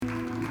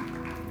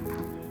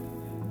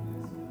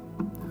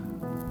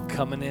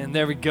Coming in.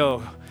 There we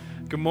go.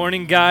 Good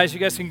morning, guys. You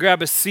guys can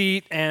grab a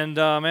seat. And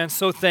man,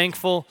 so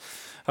thankful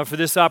for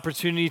this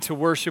opportunity to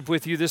worship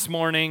with you this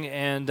morning.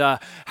 And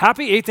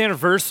happy 8th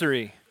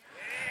anniversary.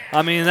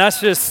 I mean, that's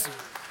just,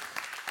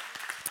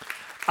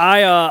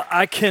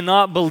 I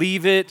cannot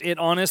believe it. It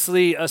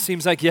honestly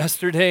seems like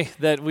yesterday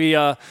that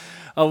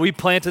we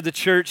planted the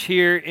church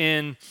here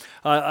in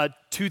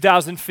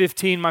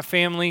 2015. My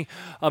family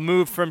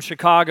moved from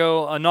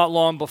Chicago not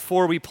long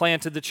before we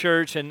planted the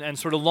church and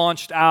sort of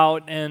launched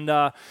out. And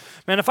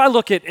man, if I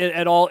look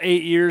at all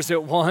 8 years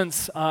at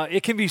once,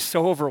 it can be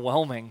so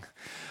overwhelming.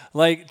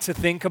 Like to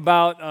think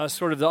about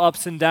sort of the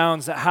ups and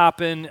downs that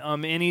happen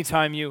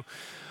anytime you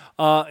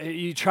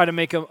try to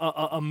make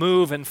a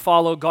move and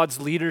follow God's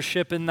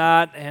leadership in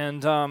that.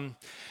 And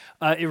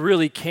it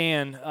really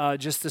can,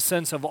 just a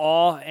sense of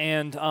awe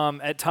and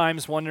at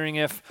times wondering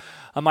if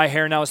my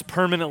hair now is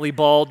permanently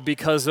bald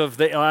because of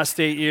the last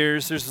 8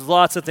 years. There's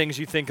lots of things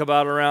you think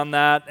about around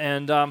that.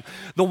 And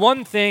the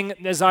one thing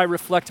as I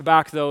reflect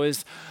back though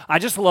is I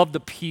just love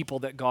the people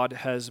that God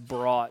has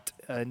brought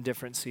in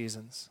different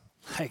seasons.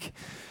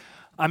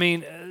 I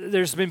mean,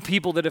 there's been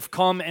people that have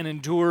come and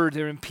endured.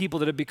 There have been people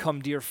that have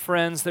become dear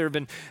friends. There have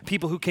been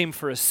people who came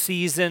for a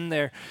season.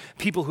 There are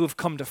people who have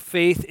come to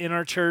faith in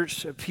our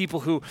church,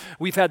 people who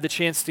we've had the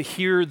chance to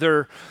hear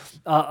their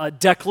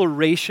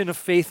declaration of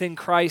faith in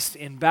Christ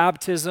in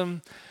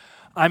baptism.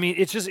 I mean,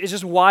 it's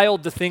just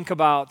wild to think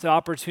about the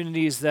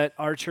opportunities that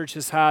our church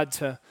has had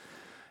to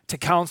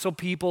counsel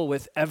people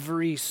with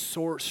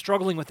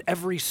struggling with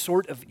every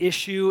sort of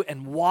issue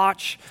and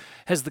watch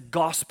as the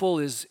gospel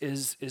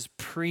is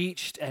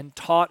preached and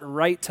taught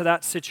right to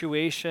that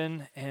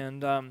situation.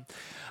 And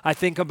I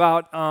think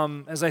about,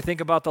 as I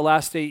think about the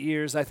last 8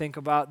 years, I think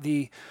about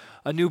the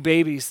new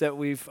babies that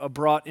we've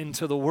brought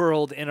into the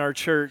world in our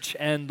church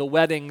and the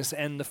weddings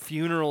and the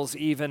funerals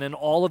even and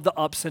all of the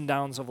ups and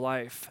downs of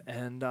life.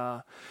 And,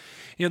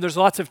 there's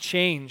lots of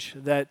change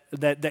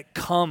that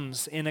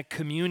comes in a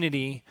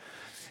community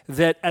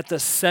that at the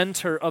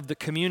center of the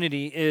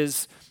community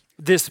is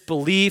this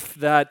belief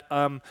that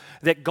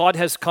God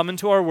has come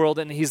into our world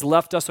and he's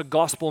left us a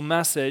gospel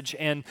message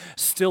and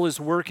still is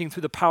working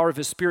through the power of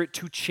his Spirit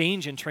to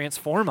change and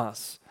transform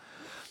us.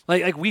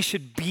 Like we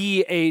should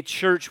be a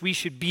church, we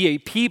should be a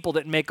people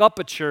that make up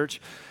a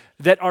church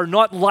that are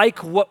not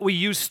like what we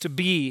used to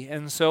be.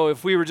 And so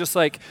if we were just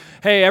like,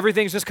 hey,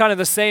 everything's just kind of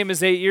the same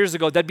as 8 years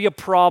ago, that'd be a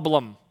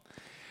problem.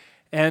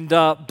 And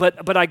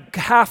but I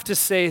have to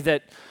say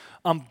that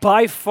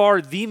by far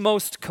the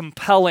most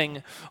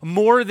compelling,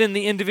 more than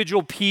the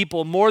individual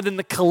people, more than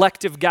the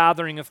collective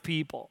gathering of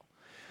people,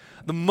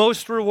 the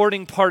most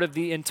rewarding part of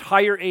the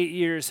entire 8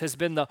 years has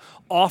been the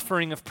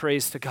offering of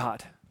praise to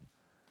God.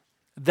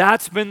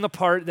 That's been the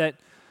part that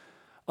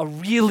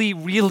really,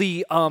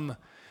 really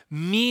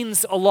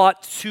means a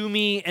lot to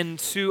me and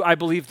to, I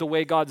believe, the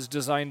way God's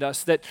designed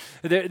us. That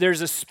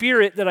there's a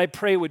spirit that I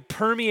pray would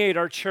permeate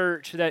our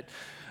church, that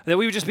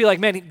we would just be like,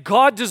 man,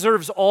 God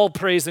deserves all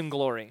praise and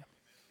glory.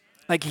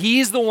 Like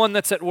he's the one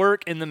that's at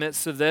work in the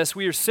midst of this.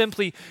 We are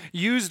simply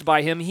used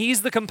by him.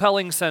 He's the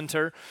compelling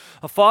center.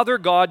 Father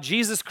God,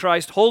 Jesus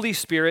Christ, Holy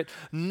Spirit,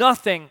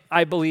 nothing,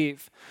 I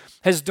believe,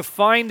 has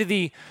defined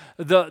the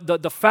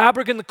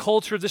fabric and the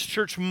culture of this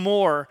church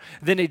more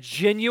than a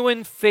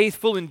genuine,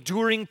 faithful,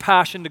 enduring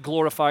passion to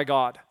glorify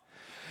God.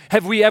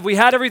 Have we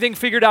had everything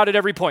figured out at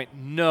every point?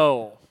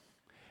 No.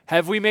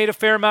 Have we made a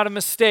fair amount of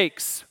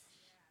mistakes?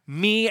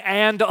 Me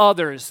and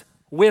others,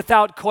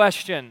 without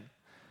question.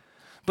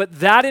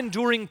 But that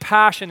enduring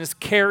passion has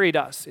carried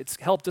us. It's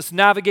helped us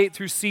navigate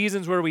through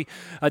seasons where we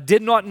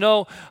did not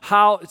know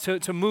how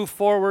to move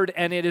forward,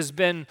 and it has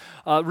been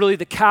really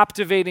the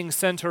captivating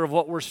center of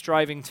what we're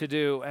striving to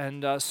do.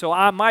 And so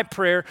my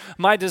prayer,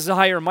 my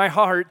desire, my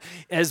heart,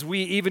 as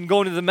we even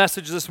go into the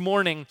message this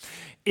morning,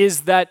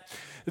 is that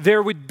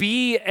there would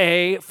be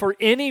for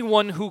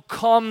anyone who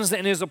comes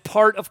and is a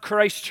part of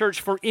Christ Church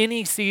for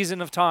any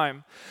season of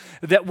time,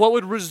 that what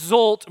would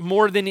result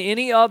more than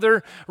any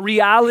other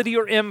reality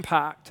or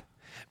impact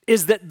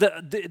is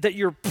that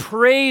your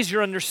praise,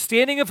 your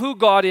understanding of who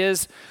God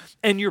is,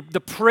 and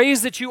the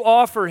praise that you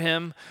offer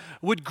him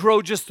would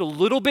grow just a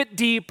little bit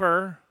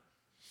deeper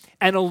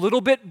and a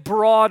little bit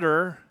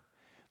broader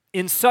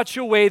in such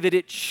a way that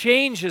it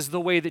changes the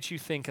way that you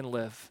think and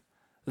live.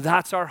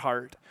 That's our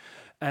heart.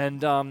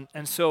 And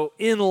so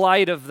in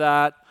light of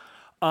that,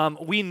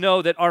 we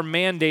know that our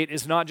mandate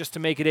is not just to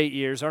make it 8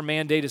 years. Our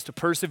mandate is to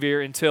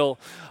persevere until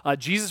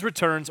Jesus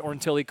returns or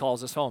until he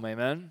calls us home,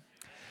 amen?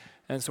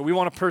 And so we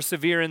want to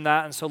persevere in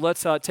that. And so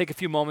let's take a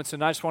few moments,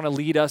 and I just want to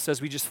lead us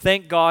as we just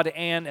thank God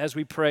and as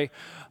we pray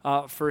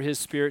for his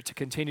Spirit to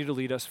continue to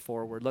lead us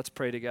forward. Let's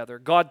pray together.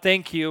 God,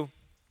 thank you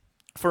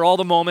for all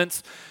the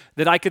moments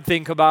that I could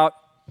think about.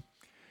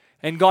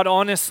 And God,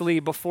 honestly,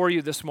 before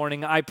you this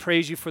morning, I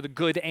praise you for the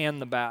good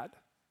and the bad.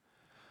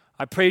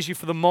 I praise you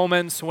for the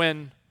moments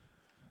when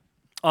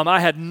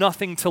I had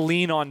nothing to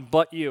lean on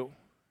but you.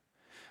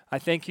 I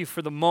thank you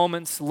for the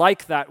moments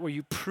like that where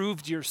you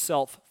proved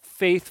yourself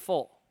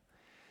faithful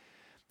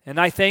And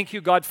I thank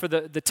you, God, for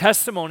the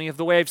testimony of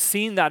the way I've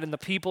seen that in the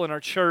people in our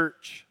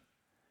church.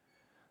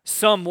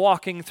 Some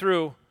walking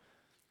through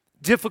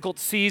difficult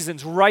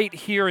seasons right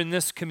here in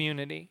this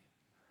community.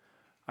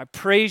 I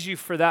praise you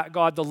for that,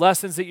 God, the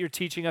lessons that you're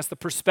teaching us, the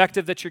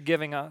perspective that you're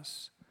giving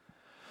us.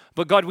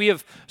 But God, we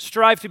have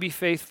strived to be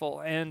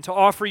faithful and to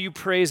offer you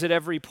praise at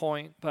every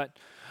point. But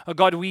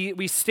God,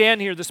 we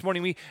stand here this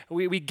morning,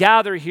 we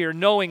gather here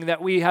knowing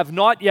that we have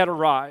not yet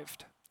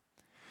arrived,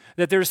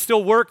 that there's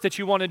still work that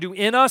you want to do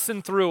in us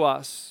and through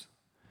us.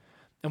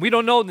 And we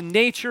don't know the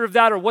nature of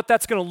that or what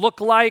that's going to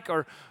look like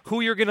or who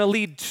you're going to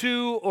lead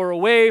to or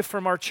away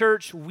from our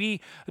church.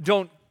 We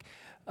don't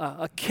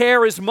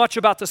care as much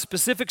about the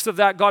specifics of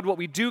that. God, what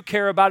we do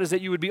care about is that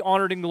you would be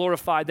honored and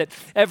glorified, that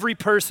every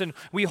person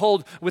we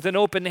hold with an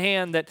open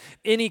hand, that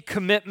any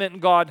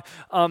commitment, God,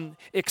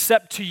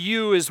 except to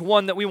you is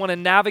one that we want to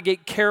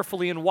navigate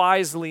carefully and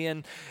wisely.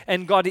 And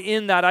God,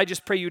 in that, I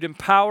just pray you'd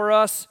empower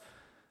us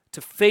to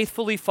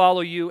faithfully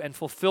follow you and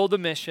fulfill the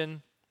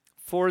mission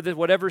for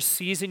whatever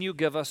season you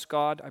give us,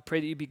 God. I pray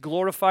that you be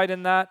glorified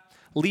in that.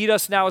 Lead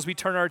us now as we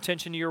turn our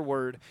attention to your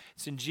word.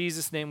 It's in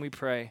Jesus' name we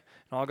pray.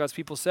 And all God's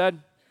people said,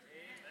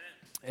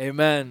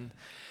 Amen.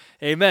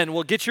 Amen.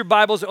 Well, get your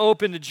Bibles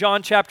open to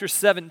John chapter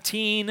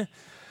 17.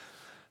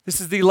 This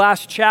is the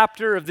last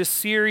chapter of this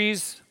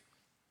series.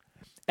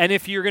 And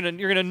if you're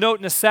gonna note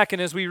in a second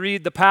as we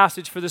read the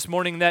passage for this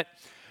morning that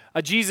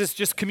Jesus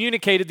just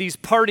communicated these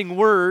parting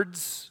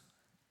words,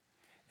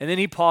 and then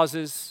he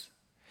pauses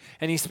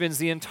and he spends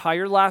the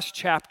entire last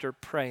chapter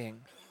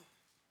praying.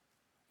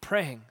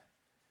 Praying.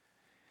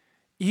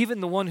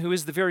 Even the one who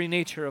is the very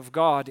nature of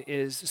God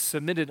is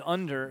submitted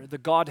under the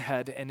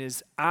Godhead and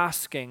is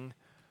asking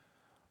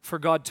for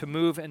God to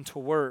move and to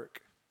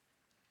work.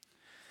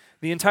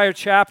 The entire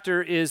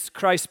chapter is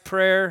Christ's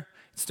prayer.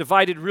 It's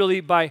divided really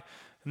by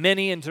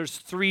many, and there's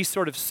three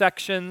sort of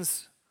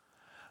sections.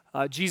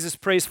 Jesus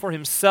prays for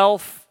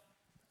himself.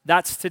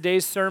 That's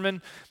today's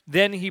sermon.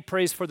 Then he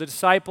prays for the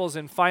disciples,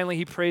 and finally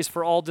he prays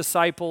for all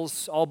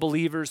disciples, all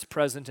believers,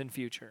 present and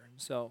future.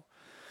 So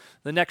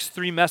the next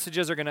three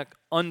messages are going to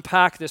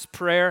unpack this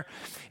prayer.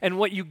 And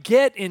what you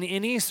get in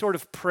any sort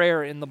of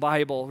prayer in the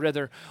Bible,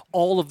 whether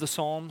all of the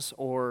Psalms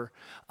or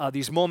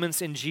these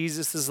moments in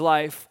Jesus'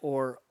 life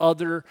or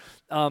other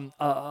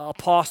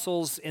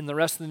apostles in the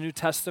rest of the New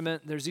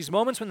Testament, there's these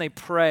moments when they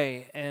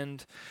pray.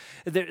 And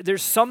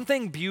there's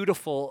something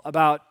beautiful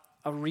about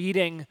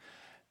reading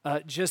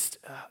just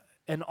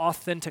an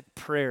authentic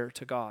prayer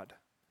to God.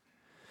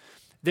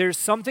 There's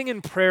something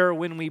in prayer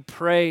when we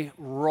pray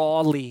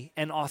rawly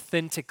and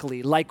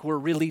authentically, like we're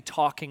really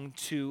talking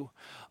to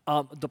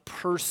the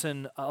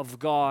person of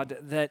God,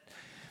 that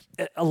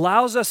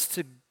allows us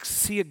to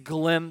see a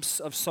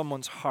glimpse of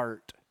someone's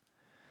heart.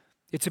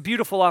 It's a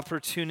beautiful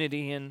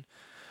opportunity. And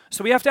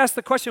so we have to ask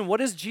the question, what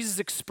does Jesus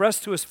express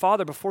to his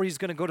Father before he's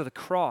going to go to the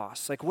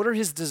cross? Like, what are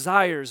his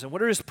desires and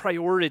what are his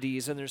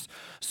priorities? And there's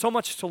so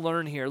much to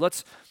learn here.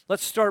 Let's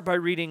start by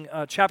reading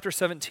chapter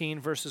 17,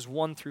 verses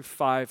 1 through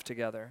 5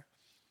 together.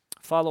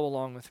 Follow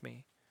along with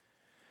me.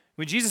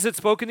 When Jesus had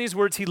spoken these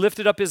words, he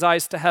lifted up his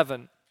eyes to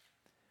heaven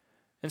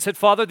and said,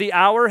 Father, the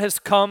hour has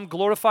come.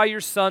 Glorify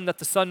your Son, that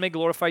the Son may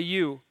glorify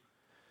you.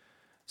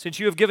 Since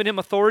you have given him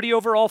authority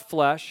over all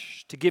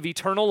flesh, to give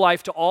eternal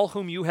life to all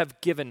whom you have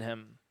given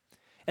him.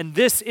 And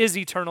this is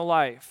eternal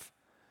life,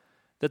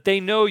 that they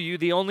know you,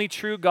 the only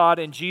true God,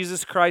 and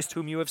Jesus Christ,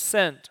 whom you have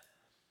sent.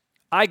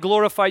 I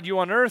glorified you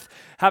on earth,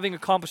 having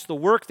accomplished the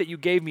work that you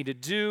gave me to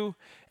do.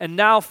 And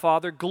now,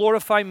 Father,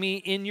 glorify me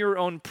in your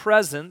own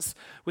presence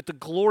with the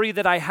glory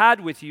that I had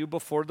with you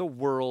before the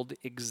world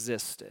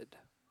existed.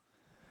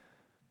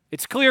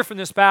 It's clear from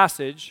this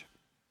passage,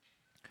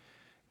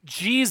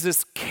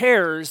 Jesus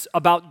cares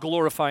about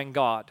glorifying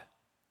God.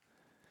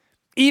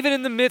 Even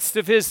in the midst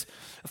of his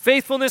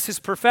faithfulness, his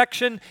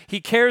perfection, he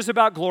cares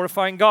about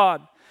glorifying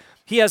God.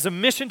 He has a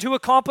mission to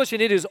accomplish,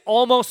 and it is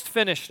almost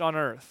finished on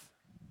earth.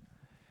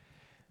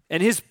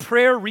 And his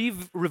prayer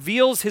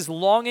reveals his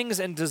longings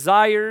and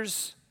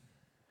desires.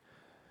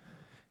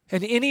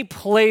 And any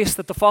place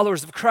that the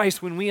followers of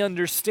Christ, when we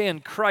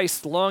understand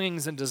Christ's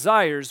longings and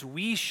desires,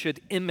 we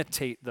should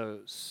imitate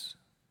those.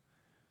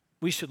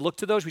 We should look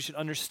to those, we should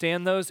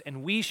understand those,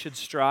 and we should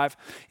strive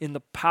in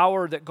the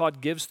power that God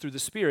gives through the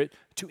Spirit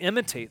to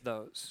imitate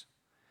those.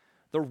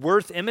 They're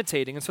worth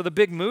imitating. And so the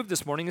big move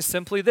this morning is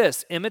simply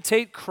this: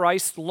 imitate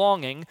Christ's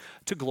longing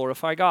to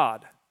glorify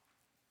God.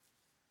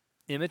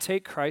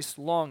 Imitate Christ's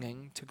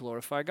longing to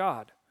glorify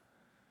God.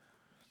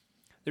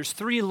 There's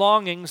three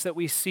longings that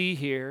we see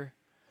here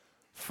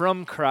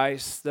from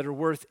Christ that are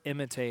worth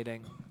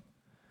imitating,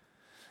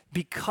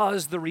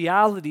 because the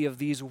reality of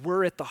these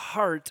were at the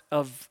heart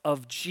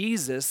of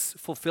Jesus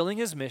fulfilling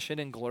his mission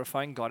and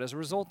glorifying God as a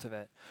result of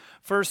it.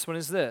 First one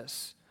is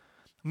this: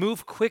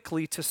 move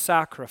quickly to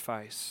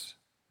sacrifice.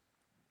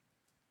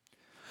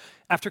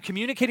 After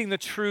communicating the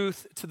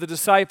truth to the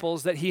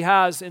disciples that he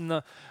has in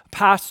the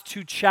past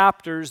two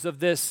chapters of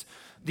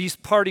these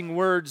parting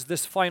words,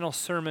 this final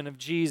sermon of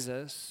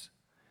Jesus,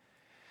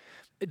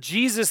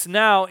 Jesus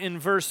now in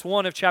verse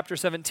 1 of chapter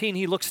 17,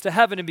 he looks to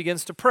heaven and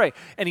begins to pray.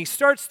 And he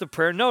starts the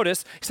prayer,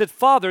 notice, he said,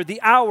 Father,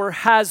 the hour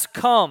has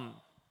come.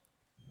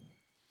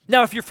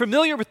 Now, if you're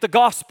familiar with the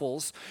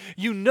Gospels,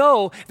 you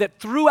know that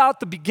throughout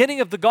the beginning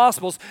of the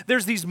Gospels,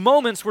 there's these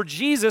moments where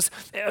Jesus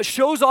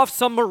shows off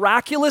some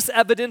miraculous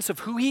evidence of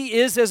who he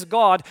is as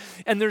God,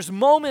 and there's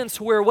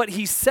moments where what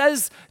he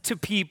says to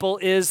people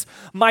is,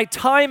 my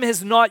time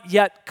has not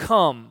yet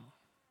come.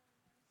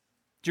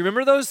 Do you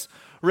remember those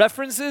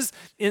references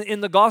in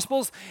the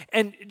Gospels?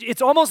 And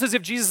it's almost as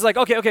if Jesus is like,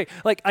 okay,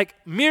 like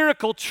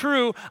miracle,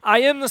 true, I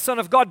am the Son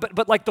of God,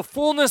 but like the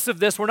fullness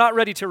of this, we're not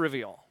ready to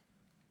reveal.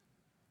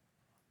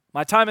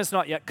 My time has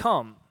not yet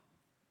come.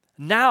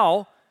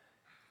 Now,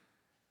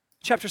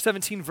 chapter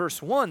 17,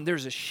 verse 1,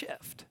 there's a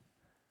shift.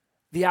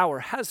 The hour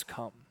has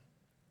come.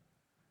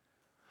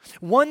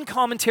 One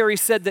commentary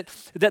said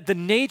that the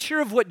nature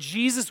of what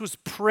Jesus was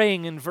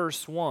praying in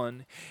verse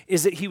 1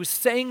 is that he was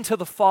saying to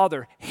the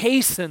Father,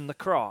 hasten the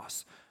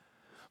cross.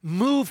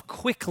 Move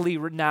quickly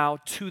now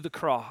to the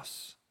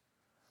cross.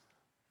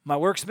 My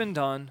work's been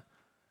done.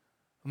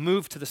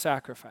 Move to the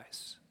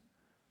sacrifice.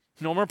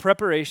 No more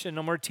preparation,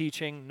 no more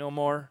teaching, no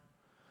more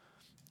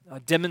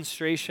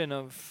demonstration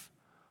of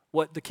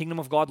what the kingdom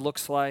of God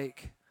looks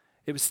like.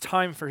 It was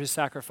time for his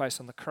sacrifice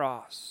on the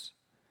cross.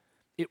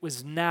 It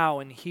was now,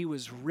 and he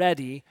was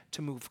ready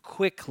to move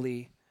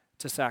quickly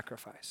to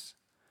sacrifice.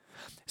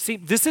 See,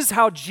 this is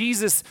how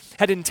Jesus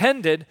had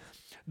intended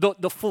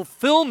the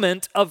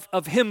fulfillment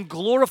of him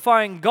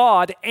glorifying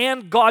God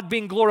and God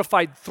being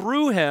glorified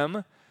through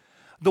him.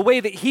 The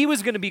way that he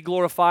was going to be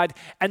glorified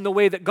and the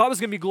way that God was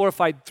going to be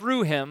glorified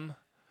through him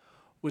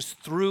was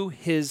through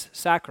his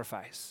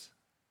sacrifice.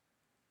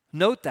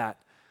 Note that.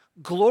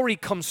 Glory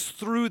comes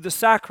through the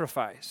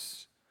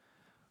sacrifice.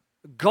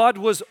 God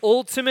was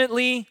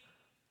ultimately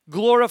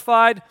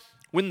glorified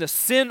when the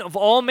sin of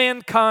all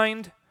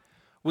mankind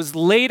was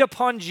laid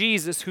upon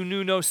Jesus who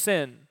knew no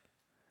sin.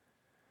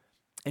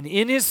 And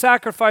in his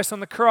sacrifice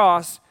on the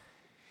cross,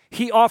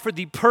 he offered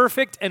the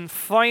perfect and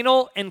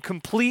final and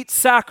complete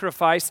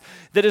sacrifice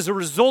that as a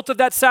result of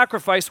that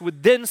sacrifice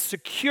would then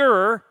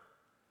secure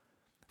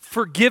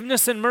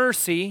forgiveness and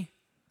mercy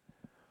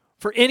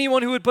for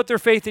anyone who would put their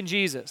faith in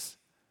Jesus.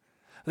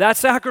 That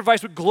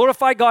sacrifice would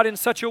glorify God in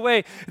such a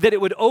way that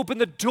it would open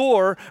the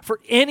door for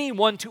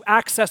anyone to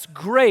access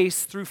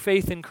grace through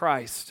faith in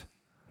Christ.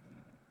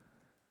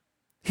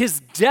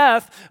 His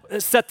death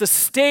set the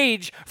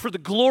stage for the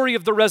glory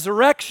of the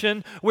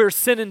resurrection, where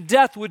sin and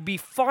death would be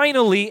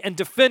finally and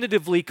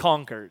definitively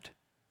conquered.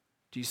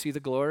 Do you see the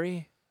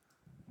glory?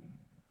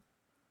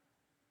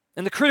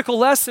 And the critical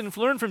lesson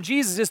learned from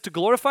Jesus is to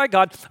glorify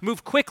God,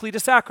 move quickly to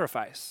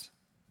sacrifice.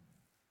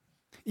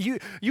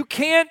 You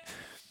can't,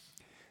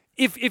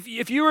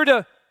 if you were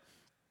to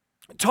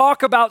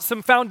talk about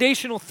some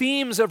foundational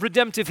themes of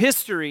redemptive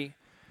history,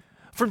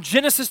 from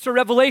Genesis to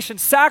Revelation,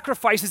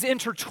 sacrifice is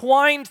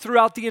intertwined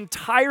throughout the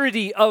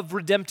entirety of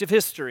redemptive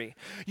history.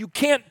 You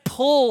can't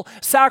pull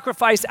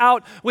sacrifice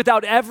out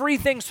without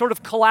everything sort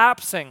of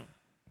collapsing.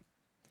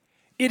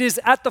 It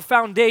is at the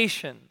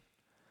foundation.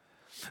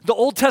 The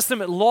Old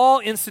Testament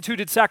law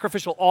instituted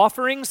sacrificial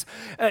offerings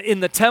in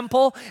the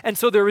temple, and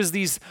so there was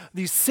these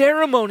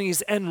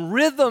ceremonies and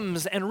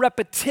rhythms and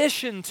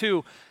repetition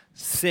to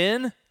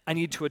sin. I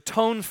need to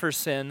atone for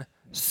sin,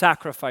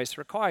 sacrifice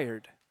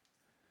required.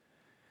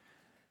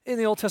 In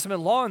the Old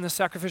Testament law, in the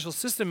sacrificial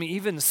system,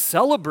 even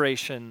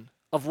celebration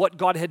of what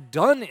God had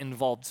done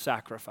involved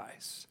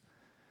sacrifice.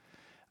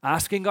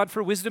 Asking God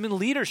for wisdom and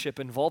leadership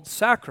involved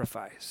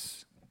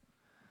sacrifice.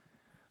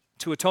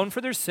 To atone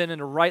for their sin and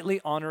to rightly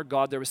honor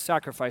God, there was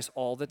sacrifice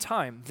all the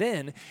time.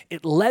 Then,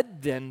 it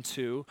led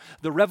to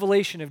the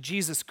revelation of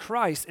Jesus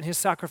Christ and his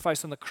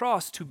sacrifice on the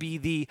cross to be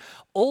the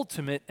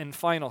ultimate and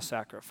final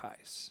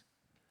sacrifice.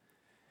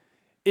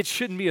 It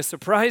shouldn't be a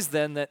surprise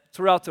then that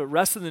throughout the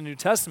rest of the New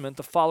Testament,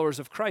 the followers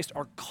of Christ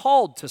are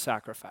called to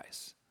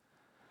sacrifice.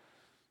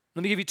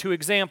 Let me give you two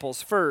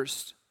examples.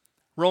 First,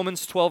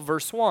 Romans 12,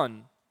 verse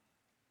 1.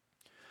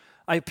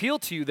 I appeal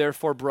to you,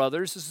 therefore,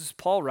 brothers, this is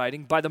Paul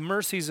writing, by the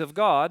mercies of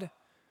God,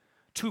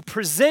 to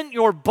present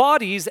your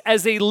bodies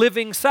as a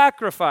living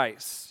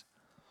sacrifice,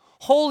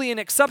 holy and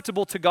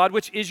acceptable to God,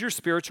 which is your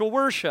spiritual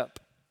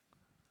worship.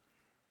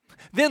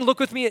 Then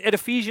look with me at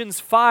Ephesians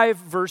 5,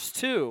 verse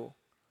 2.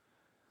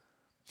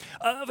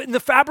 In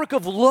the fabric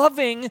of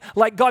loving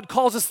like God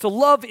calls us to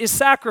love is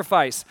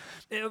sacrifice.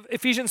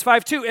 Ephesians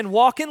 5:2, and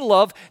walk in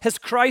love as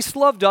Christ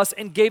loved us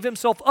and gave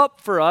himself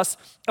up for us,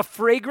 a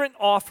fragrant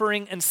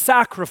offering and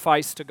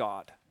sacrifice to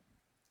God.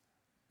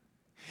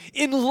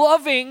 In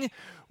loving,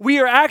 we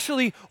are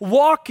actually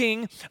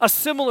walking a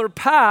similar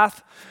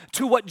path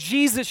to what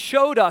Jesus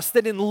showed us,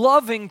 that in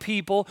loving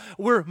people,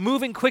 we're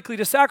moving quickly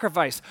to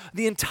sacrifice.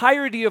 The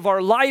entirety of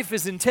our life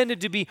is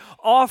intended to be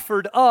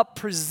offered up,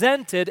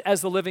 presented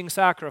as a living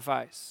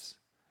sacrifice.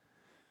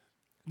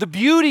 The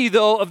beauty,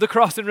 though, of the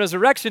cross and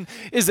resurrection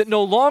is that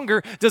no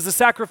longer does the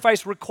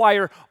sacrifice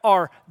require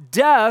our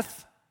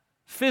death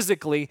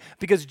physically,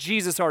 because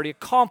Jesus already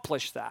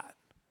accomplished that.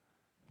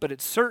 But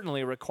it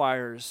certainly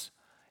requires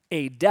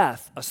a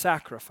death, a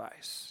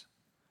sacrifice.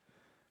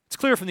 It's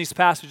clear from these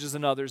passages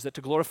and others that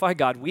to glorify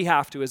God, we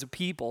have to, as a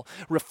people,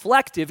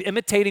 reflective,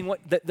 imitating what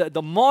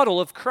the model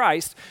of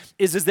Christ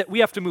is that we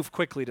have to move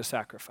quickly to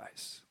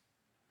sacrifice.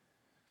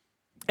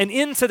 And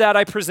into that,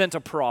 I present a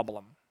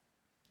problem.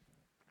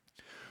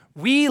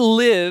 We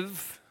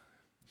live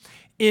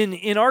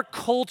in our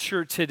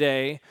culture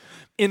today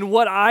in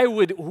what I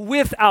would,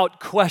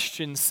 without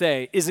question,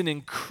 say is an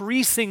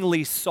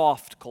increasingly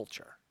soft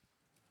culture.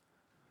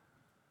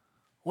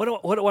 What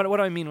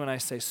do I mean when I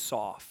say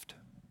soft?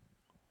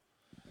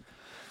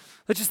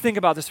 Let's just think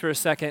about this for a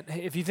second.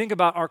 If you think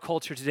about our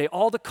culture today,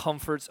 all the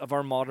comforts of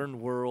our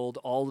modern world,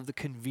 all of the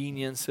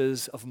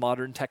conveniences of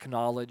modern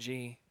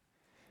technology,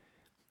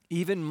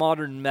 even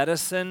modern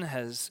medicine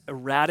has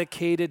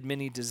eradicated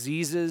many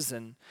diseases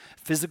and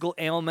physical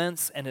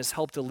ailments and has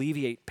helped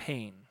alleviate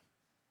pain.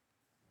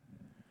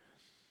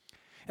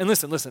 And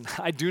listen,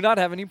 I do not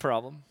have any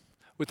problem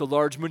with the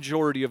large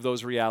majority of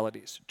those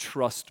realities.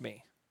 Trust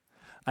me.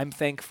 I'm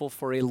thankful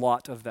for a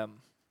lot of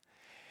them.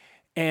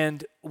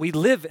 And we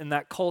live in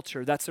that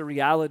culture. That's a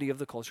reality of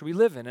the culture we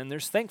live in, and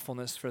there's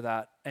thankfulness for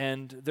that.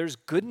 And there's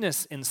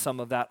goodness in some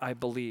of that, I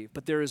believe.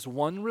 But there is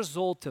one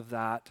result of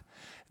that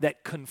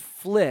that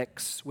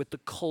conflicts with the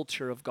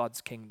culture of God's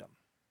kingdom.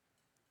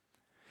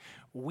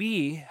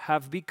 We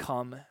have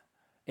become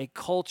a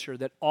culture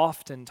that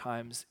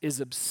oftentimes is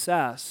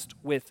obsessed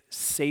with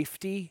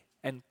safety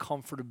and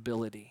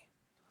comfortability.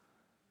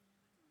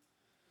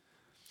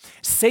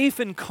 Safe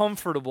and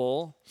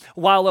comfortable,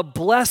 while a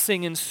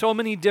blessing in so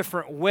many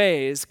different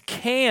ways,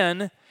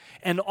 can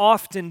and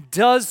often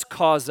does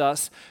cause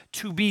us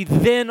to be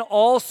then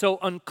also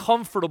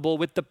uncomfortable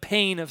with the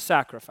pain of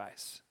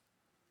sacrifice.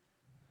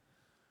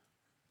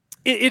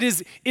 It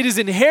is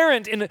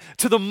inherent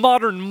to the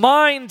modern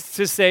mind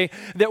to say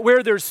that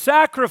where there's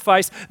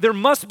sacrifice, there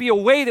must be a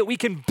way that we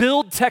can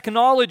build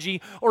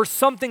technology or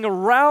something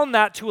around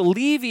that to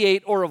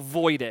alleviate or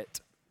avoid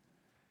it.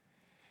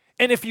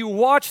 And if you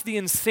watch the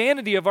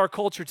insanity of our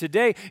culture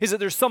today, is that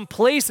there's some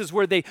places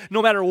where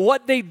no matter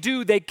what they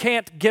do, they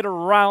can't get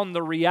around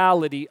the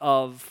reality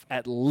of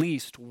at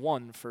least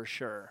one for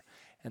sure,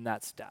 and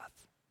that's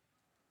death.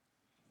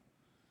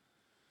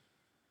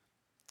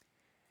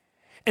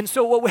 And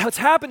so what's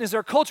happened is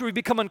our culture, we've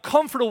become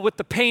uncomfortable with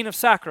the pain of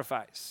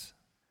sacrifice.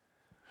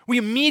 We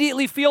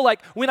immediately feel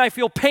like when I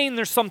feel pain,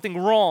 there's something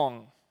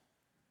wrong.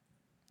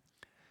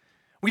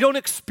 We don't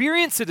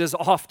experience it as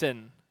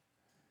often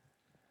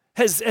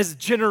as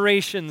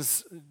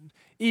generations,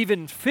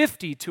 even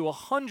 50 to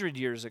 100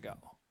 years ago.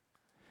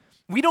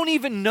 We don't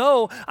even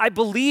know, I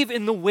believe,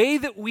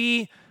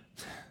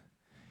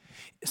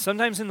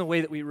 sometimes in the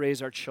way that we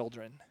raise our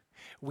children,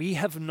 we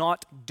have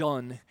not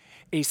done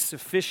a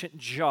sufficient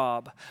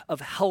job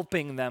of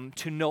helping them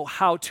to know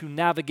how to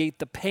navigate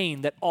the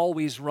pain that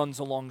always runs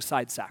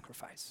alongside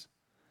sacrifice.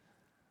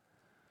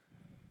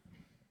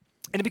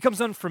 And it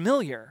becomes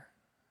unfamiliar.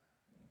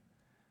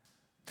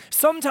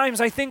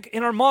 Sometimes I think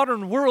in our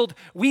modern world,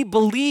 we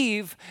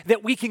believe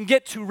that we can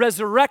get to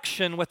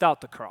resurrection without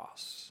the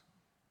cross.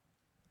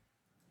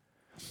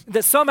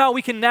 That somehow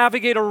we can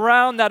navigate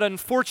around that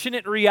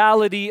unfortunate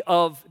reality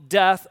of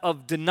death,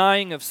 of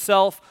denying of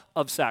self,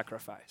 of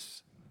sacrifice.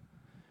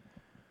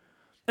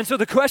 And so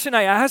the question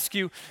I ask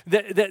you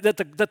that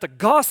the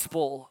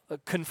gospel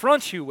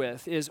confronts you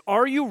with is,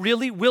 are you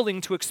really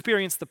willing to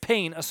experience the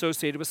pain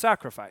associated with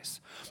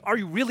sacrifice? Are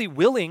you really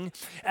willing,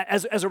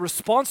 as a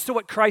response to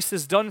what Christ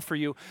has done for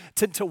you,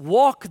 to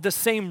walk the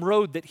same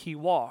road that he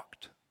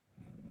walked?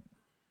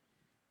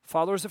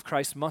 Followers of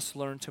Christ must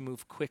learn to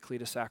move quickly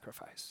to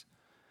sacrifice.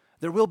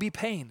 There will be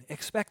pain,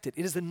 expect it.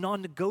 It is the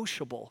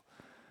non-negotiable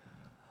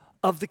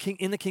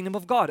in the kingdom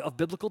of God, of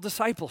biblical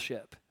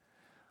discipleship.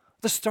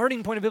 The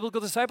starting point of biblical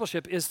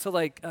discipleship is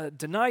to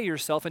deny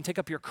yourself and take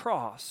up your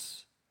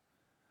cross.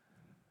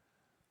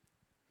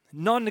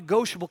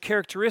 Non-negotiable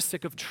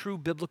characteristic of true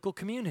biblical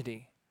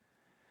community.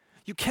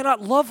 You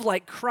cannot love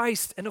like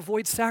Christ and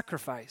avoid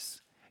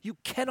sacrifice. You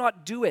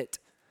cannot do it.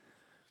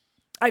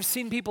 I've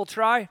seen people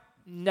try,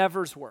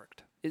 never's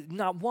worked.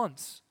 Not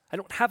once. I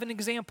don't have an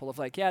example of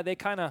they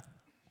kind of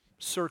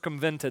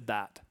circumvented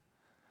that.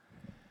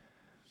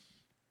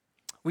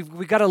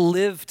 We've got to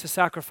live to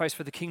sacrifice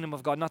for the kingdom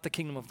of God, not the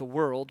kingdom of the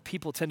world.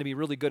 People tend to be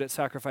really good at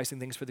sacrificing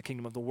things for the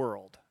kingdom of the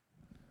world.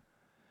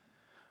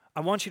 I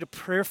want you to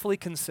prayerfully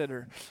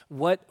consider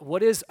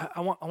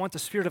I want the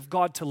Spirit of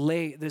God to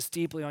lay this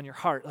deeply on your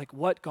heart.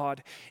 What,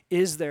 God,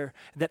 is there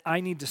that I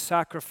need to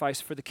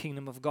sacrifice for the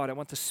kingdom of God? I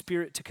want the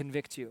Spirit to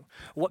convict you.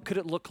 What could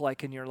it look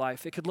like in your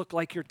life? It could look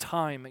like your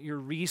time, your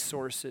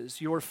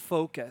resources, your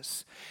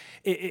focus.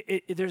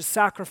 There's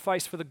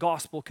sacrifice for the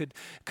gospel could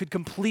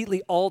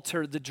completely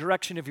alter the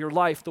direction of your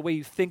life, the way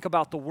you think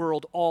about the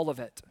world, all of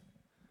it.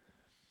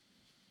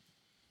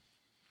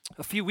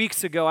 A few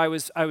weeks ago, I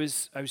was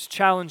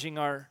challenging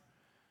our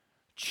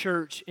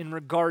church in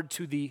regard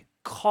to the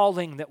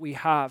calling that we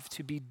have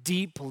to be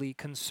deeply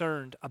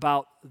concerned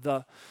about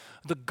the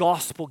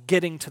gospel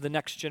getting to the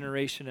next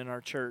generation in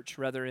our church,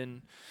 whether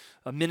in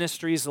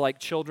ministries like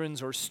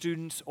children's or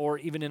students or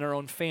even in our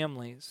own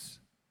families.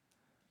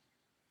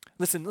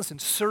 Listen,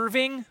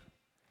 serving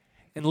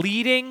and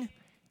leading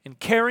and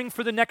caring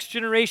for the next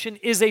generation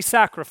is a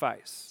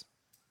sacrifice.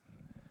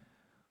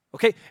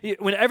 Okay,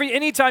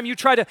 anytime you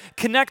try to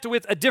connect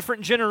with a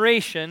different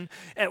generation,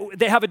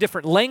 they have a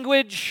different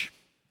language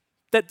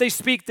that they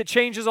speak that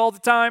changes all the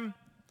time.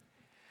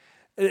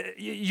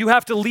 You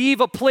have to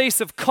leave a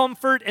place of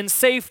comfort and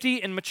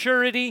safety and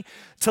maturity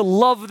to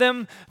love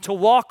them, to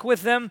walk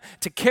with them,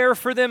 to care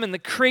for them in the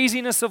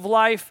craziness of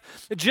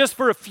life, just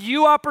for a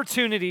few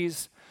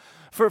opportunities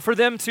for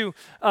them to,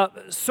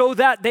 so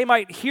that they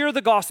might hear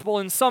the gospel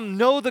and some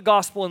know the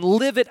gospel and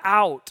live it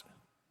out.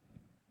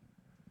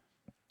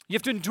 You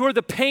have to endure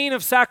the pain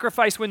of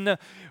sacrifice when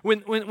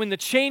the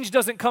change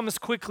doesn't come as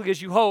quickly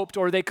as you hoped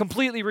or they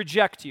completely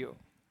reject you.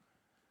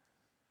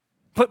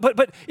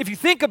 But if you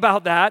think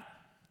about that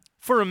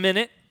for a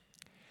minute,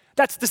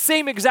 that's the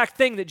same exact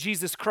thing that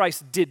Jesus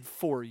Christ did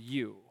for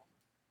you.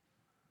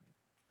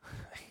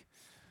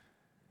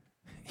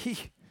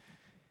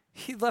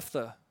 He left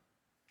the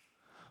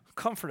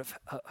comfort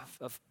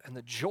of and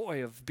the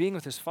joy of being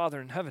with his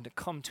Father in heaven to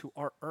come to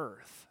our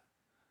earth.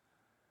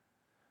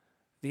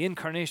 The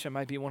incarnation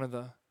might be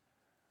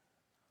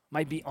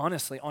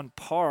honestly on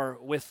par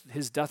with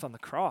his death on the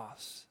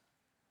cross.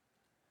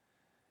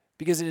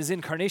 Because in his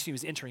incarnation, he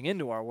was entering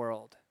into our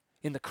world.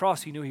 In the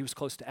cross, he knew he was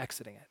close to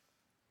exiting it.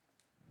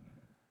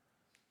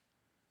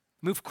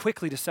 Move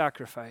quickly to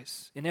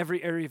sacrifice in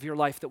every area of your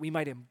life that we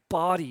might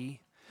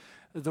embody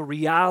the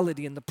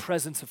reality and the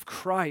presence of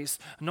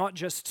Christ, not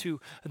just to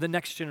the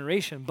next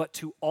generation, but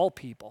to all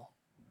people.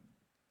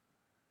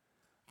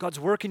 God's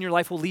work in your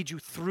life will lead you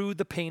through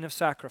the pain of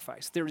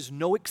sacrifice. There is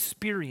no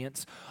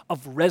experience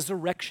of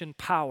resurrection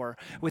power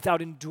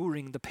without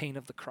enduring the pain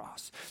of the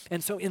cross.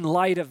 And so in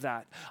light of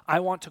that, I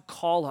want to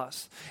call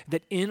us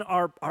that in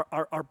our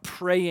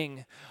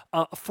praying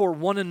for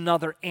one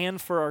another and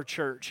for our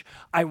church,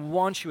 I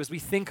want you, as we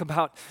think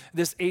about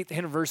this 8th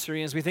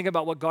anniversary, as we think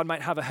about what God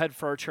might have ahead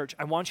for our church,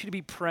 I want you to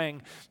be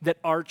praying that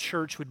our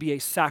church would be a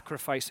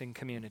sacrificing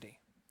community.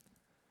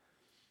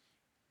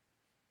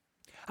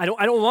 I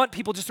don't want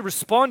people just to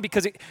respond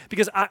because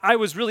I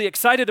was really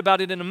excited about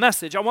it in a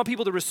message. I want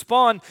people to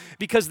respond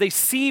because they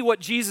see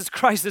what Jesus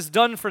Christ has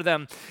done for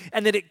them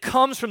and that it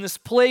comes from this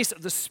place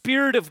of the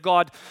Spirit of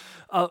God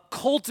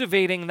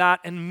cultivating that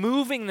and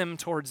moving them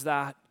towards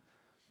that.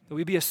 That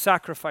we be a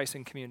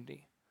sacrificing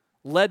community,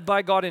 led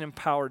by God and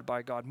empowered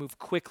by God. Move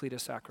quickly to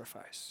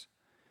sacrifice.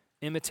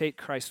 Imitate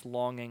Christ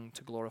longing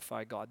to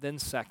glorify God. Then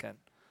second,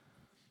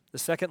 the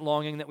second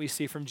longing that we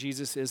see from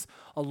Jesus is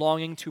a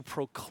longing to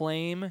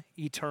proclaim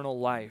eternal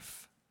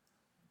life.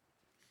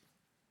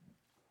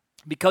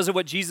 Because of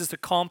what Jesus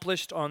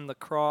accomplished on the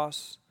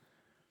cross,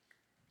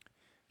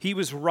 he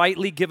was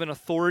rightly given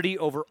authority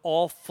over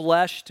all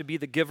flesh to be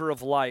the giver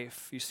of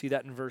life. You see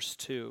that in verse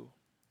 2.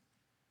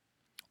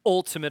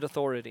 Ultimate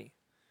authority.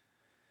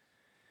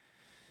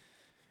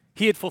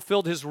 He had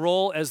fulfilled his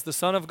role as the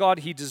Son of God.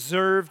 He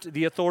deserved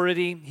the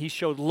authority. He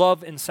showed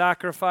love and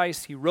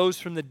sacrifice. He rose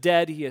from the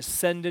dead. He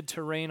ascended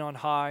to reign on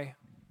high.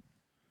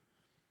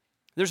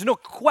 There's no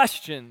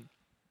question,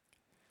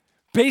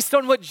 based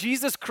on what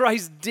Jesus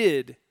Christ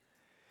did,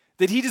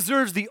 that he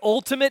deserves the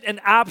ultimate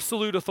and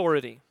absolute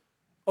authority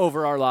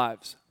over our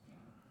lives.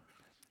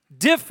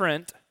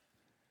 Different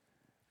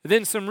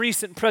than some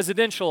recent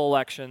presidential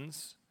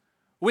elections,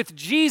 with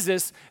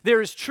Jesus,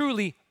 there is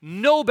truly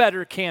no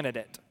better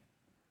candidate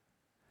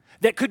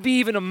that could be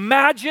even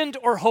imagined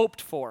or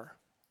hoped for.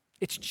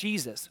 It's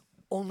Jesus,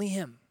 only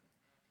him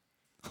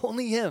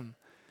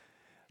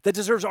that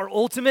deserves our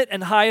ultimate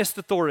and highest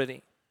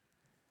authority.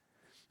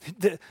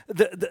 The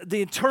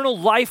eternal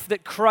life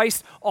that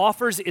Christ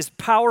offers is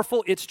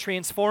powerful, it's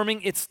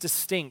transforming, it's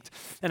distinct.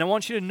 And I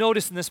want you to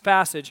notice in this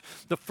passage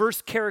the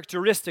first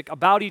characteristic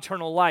about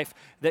eternal life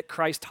that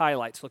Christ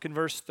highlights. Look in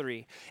verse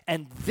 3.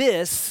 And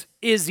this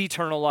is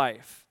eternal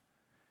life.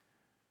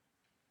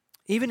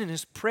 Even in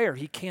his prayer,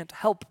 he can't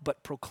help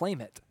but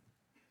proclaim it.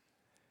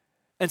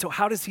 And so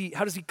how does he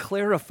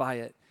clarify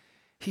it?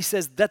 He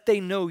says that they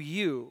know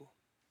you,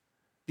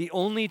 the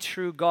only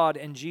true God,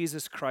 and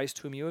Jesus Christ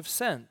whom you have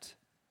sent.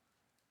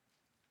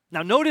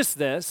 Now notice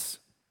this.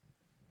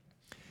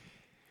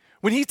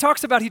 When he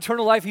talks about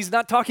eternal life, he's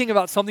not talking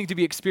about something to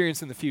be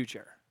experienced in the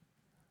future.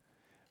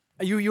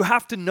 You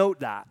have to note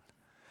that.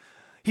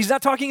 He's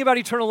not talking about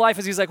eternal life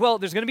as he's like, well,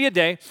 there's going to be a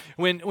day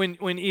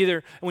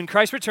when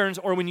Christ returns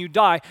or when you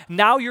die,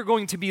 now you're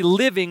going to be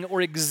living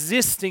or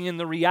existing in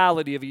the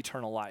reality of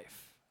eternal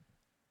life.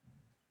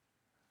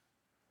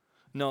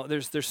 No,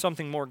 there's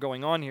something more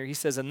going on here. He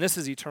says, and this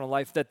is eternal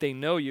life, that they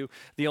know you,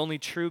 the only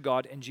true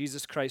God, and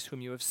Jesus Christ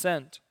whom you have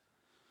sent.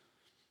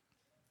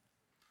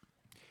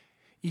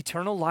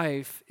 Eternal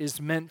life is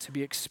meant to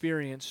be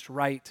experienced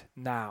right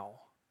now.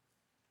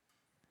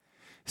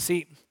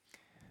 See,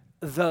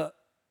 the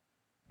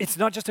it's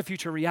not just a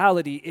future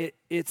reality,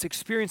 it's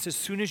experienced as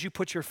soon as you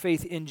put your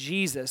faith in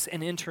Jesus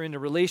and enter into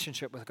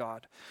relationship with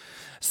God.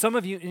 Some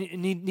of you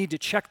need to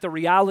check the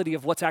reality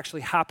of what's actually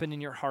happened in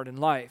your heart and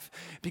life.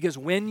 Because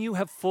when you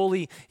have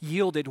fully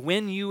yielded,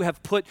 when you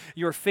have put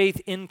your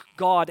faith in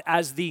God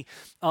as the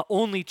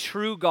only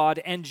true God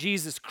and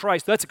Jesus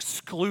Christ, that's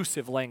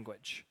exclusive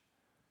language.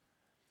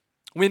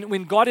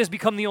 When God has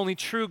become the only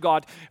true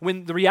God,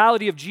 when the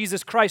reality of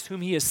Jesus Christ,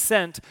 whom he has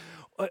sent,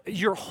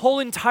 your whole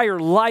entire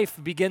life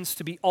begins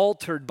to be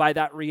altered by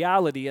that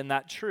reality and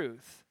that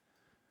truth.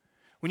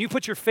 When you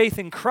put your faith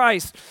in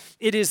Christ,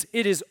 it is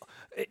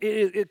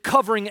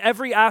covering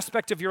every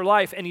aspect of your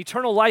life, and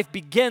eternal life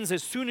begins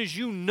as soon as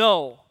you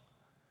know,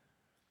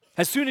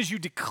 as soon as you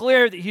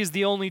declare that he is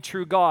the only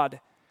true God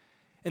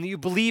and that you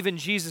believe in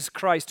Jesus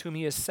Christ whom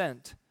he has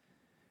sent.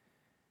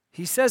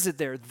 He says it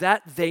there,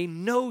 that they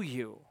know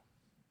you.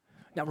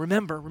 Now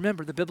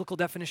remember the biblical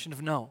definition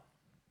of know.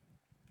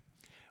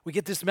 We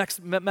get this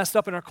messed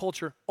up in our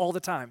culture all the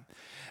time.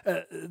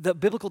 The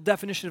biblical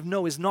definition of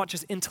know is not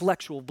just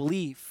intellectual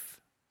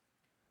belief.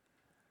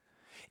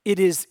 It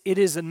is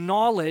a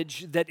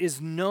knowledge that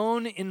is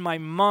known in my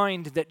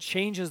mind that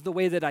changes the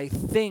way that I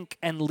think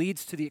and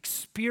leads to the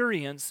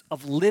experience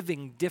of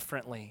living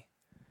differently.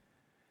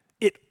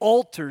 It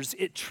alters,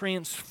 it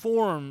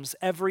transforms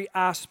every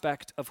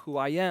aspect of who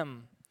I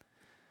am.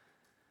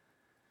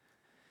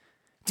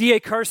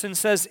 D.A. Carson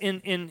says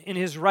in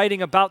his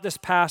writing about this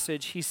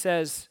passage, he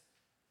says,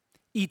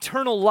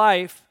 eternal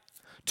life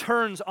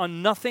turns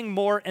on nothing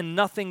more and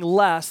nothing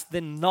less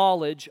than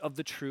knowledge of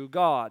the true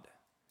God.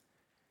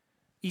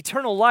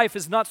 Eternal life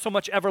is not so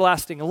much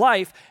everlasting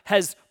life,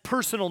 has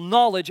personal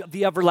knowledge of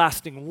the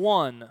everlasting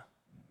one.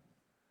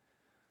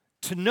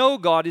 To know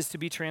God is to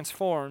be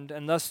transformed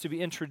and thus to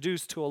be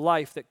introduced to a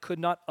life that could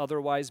not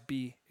otherwise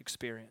be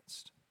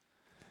experienced.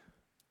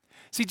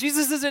 See,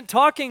 Jesus isn't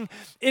talking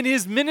in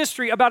his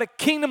ministry about a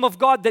kingdom of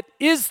God that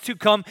is to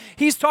come.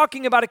 He's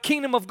talking about a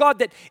kingdom of God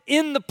that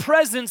in the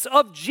presence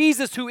of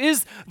Jesus, who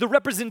is the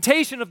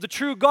representation of the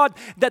true God,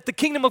 that the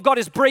kingdom of God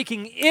is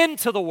breaking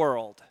into the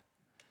world.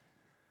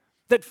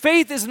 That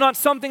faith is not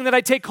something that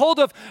I take hold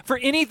of for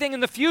anything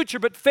in the future,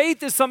 but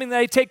faith is something that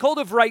I take hold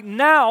of right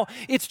now.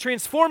 It's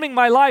transforming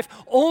my life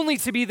only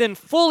to be then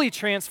fully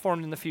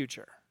transformed in the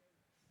future.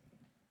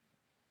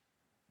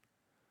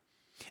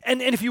 And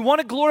if you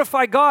want to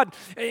glorify God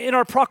in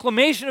our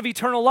proclamation of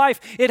eternal life,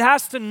 it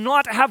has to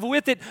not have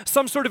with it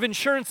some sort of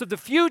insurance of the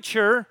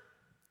future,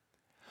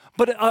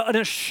 but an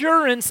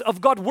assurance of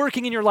God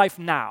working in your life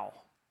now.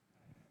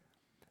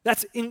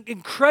 That's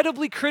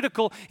incredibly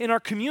critical in our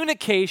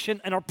communication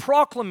and our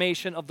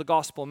proclamation of the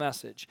gospel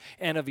message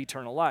and of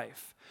eternal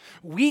life.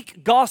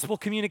 Weak gospel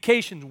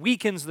communication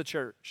weakens the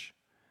church.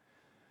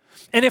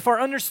 And if our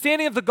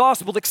understanding of the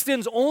gospel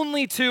extends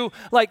only to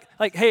like,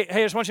 hey,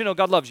 I just want you to know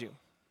God loves you.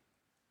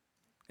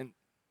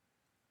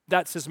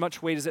 That's as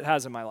much weight as it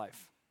has in my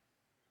life.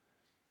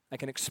 I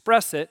can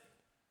express it,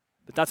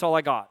 but that's all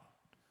I got.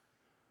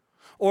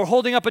 Or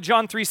holding up a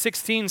John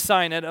 3:16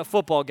 sign at a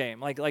football game.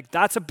 Like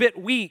that's a bit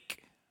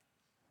weak.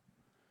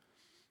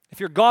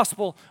 If your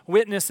gospel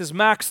witness is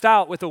maxed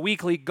out with a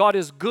weekly God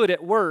is good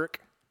at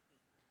work,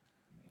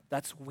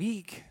 that's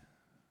weak.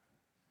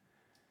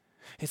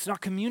 It's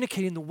not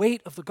communicating the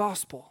weight of the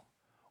gospel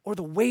or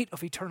the weight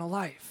of eternal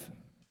life.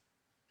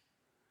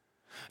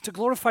 To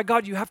glorify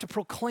God, you have to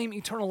proclaim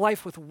eternal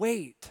life with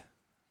weight.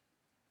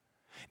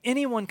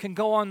 Anyone can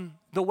go on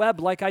the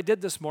web like I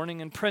did this morning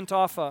and print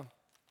off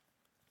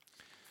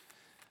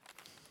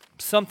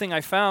something I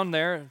found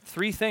there,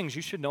 3 things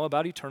you should know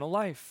about eternal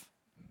life.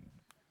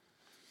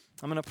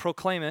 I'm going to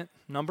proclaim it.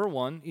 Number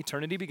 1,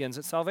 eternity begins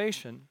at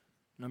salvation.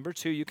 Number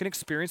 2, you can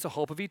experience the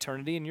hope of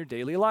eternity in your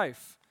daily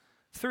life.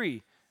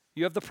 3,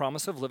 you have the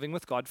promise of living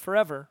with God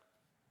forever.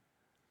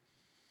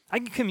 I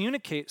can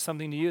communicate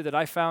something to you that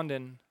I found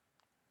in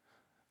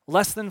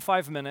less than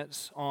 5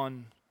 minutes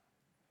on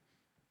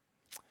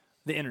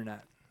the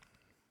internet.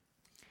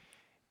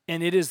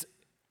 And it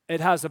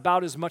has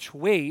about as much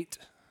weight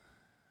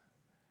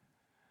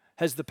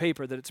as the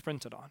paper that it's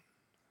printed on.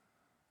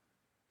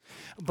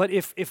 But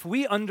if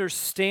we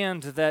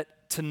understand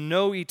that to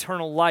know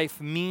eternal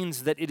life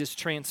means that it is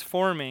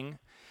transforming,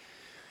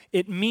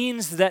 it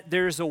means that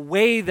there's a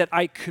way that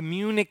I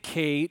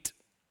communicate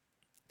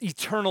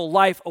eternal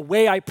life, a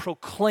way I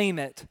proclaim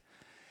it,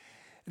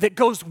 that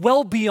goes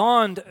well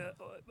beyond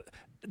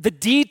the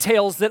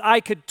details that I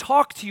could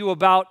talk to you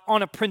about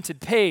on a printed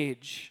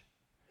page.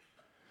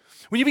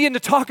 When you begin to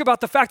talk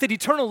about the fact that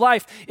eternal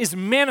life is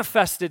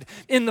manifested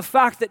in the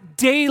fact that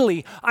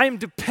daily I am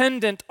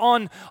dependent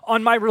on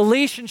my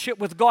relationship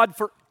with God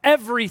for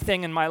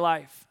everything in my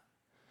life.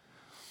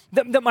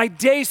 That my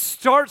day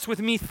starts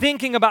with me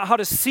thinking about how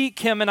to seek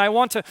Him, and I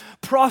want to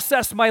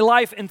process my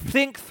life and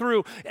think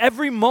through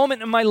every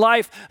moment in my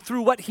life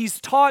through what He's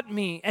taught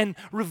me and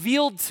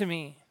revealed to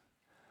me.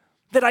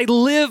 That I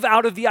live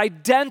out of the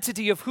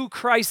identity of who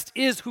Christ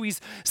is, who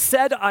He's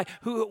said,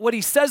 what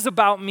He says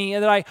about me,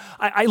 and that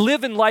I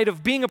live in light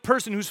of being a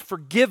person who's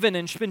forgiven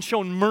and been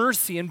shown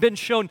mercy and been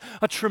shown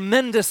a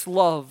tremendous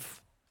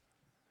love.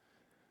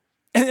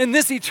 And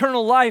this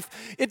eternal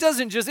life, it's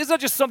not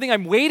just something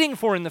I'm waiting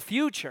for in the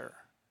future,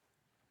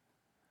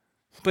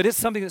 but it's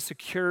something that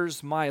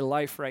secures my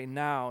life right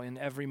now in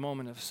every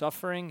moment of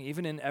suffering,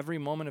 even in every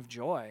moment of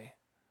joy.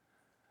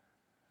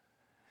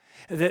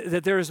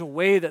 That there is a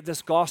way that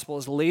this gospel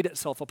has laid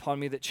itself upon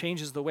me that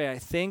changes the way I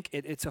think.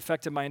 It's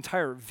affected my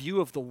entire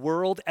view of the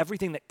world.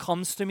 Everything that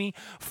comes to me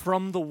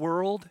from the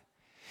world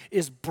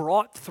is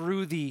brought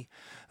through the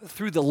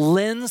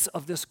lens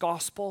of this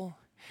gospel,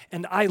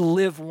 and I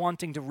live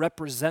wanting to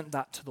represent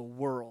that to the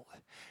world.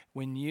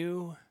 When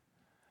you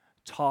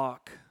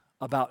talk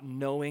about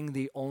knowing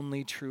the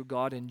only true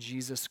God in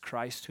Jesus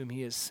Christ whom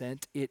he has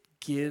sent, it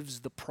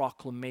gives the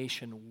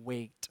proclamation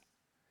weight.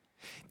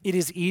 It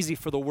is easy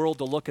for the world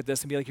to look at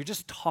this and be like, you're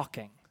just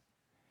talking.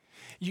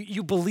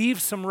 You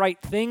believe some right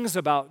things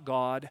about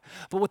God,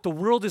 but what the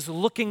world is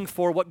looking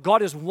for, what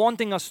God is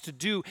wanting us to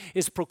do,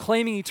 is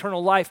proclaiming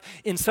eternal life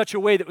in such a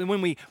way that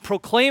when we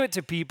proclaim it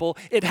to people,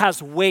 it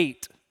has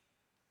weight.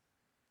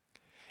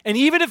 And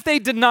even if they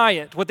deny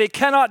it, what they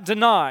cannot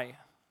deny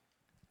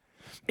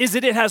is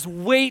that it has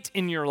weight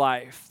in your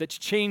life that's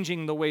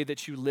changing the way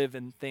that you live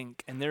and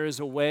think. And there is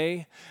a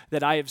way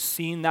that I have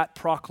seen that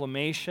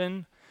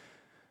proclamation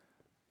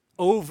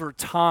over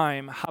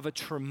time have a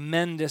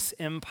tremendous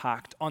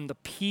impact on the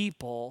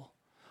people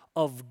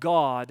of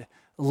God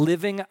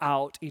living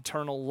out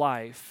eternal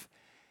life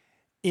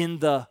in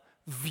the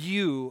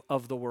view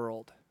of the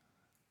world.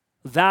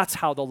 That's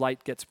how the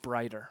light gets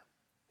brighter.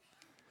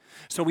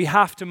 So we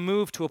have to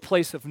move to a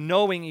place of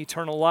knowing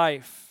eternal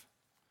life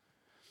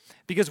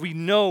because we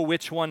know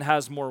which one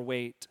has more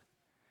weight.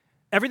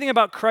 Everything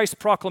about Christ's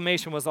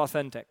proclamation was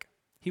authentic.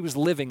 He was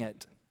living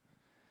it.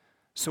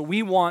 So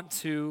we want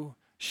to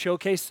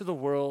showcase to the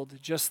world,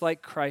 just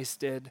like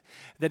Christ did,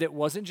 that it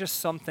wasn't just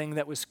something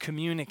that was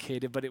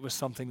communicated, but it was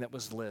something that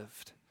was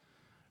lived.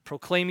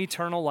 Proclaim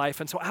eternal life.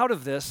 And so out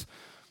of this,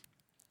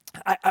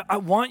 I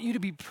want you to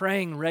be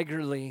praying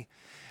regularly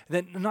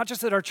that not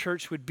just that our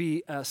church would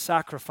be a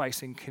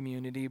sacrificing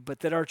community, but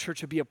that our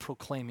church would be a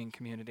proclaiming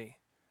community.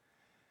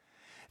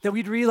 That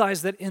we'd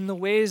realize that in the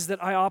ways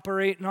that I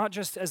operate, not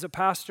just as a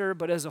pastor,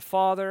 but as a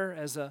father,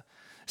 as a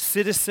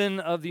citizen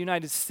of the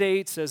United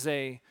States, as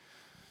a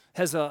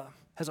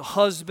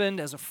husband,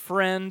 as a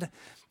friend,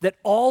 that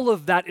all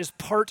of that is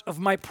part of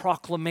my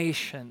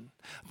proclamation.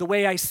 The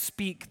way I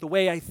speak, the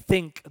way I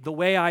think, the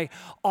way I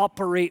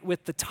operate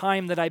with the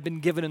time that I've been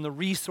given and the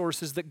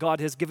resources that God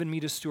has given me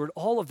to steward,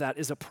 all of that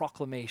is a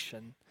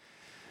proclamation.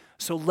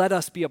 So let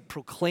us be a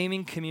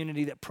proclaiming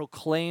community that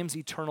proclaims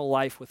eternal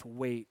life with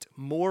weight,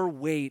 more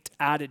weight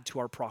added to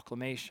our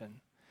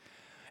proclamation.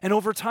 And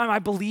over time, I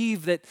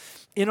believe that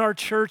in our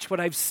church,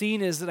 what I've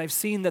seen is that I've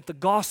seen that the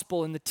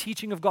gospel and the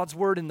teaching of God's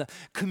word and the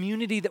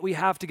community that we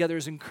have together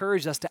has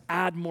encouraged us to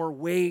add more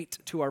weight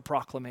to our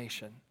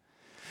proclamation.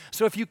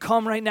 So if you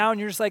come right now and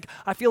you're just like,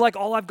 I feel like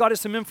all I've got is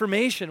some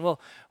information.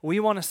 Well, we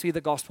want to see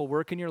the gospel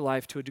work in your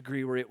life to a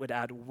degree where it would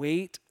add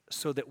weight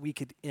so that we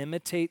could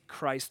imitate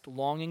Christ,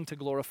 longing to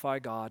glorify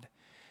God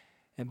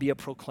and be a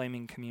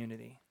proclaiming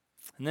community.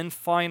 And then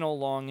final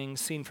longing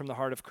seen from the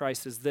heart of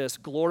Christ is this: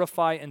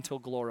 glorify until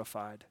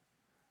glorified.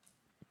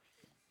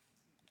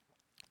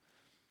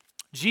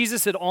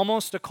 Jesus had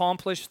almost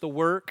accomplished the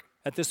work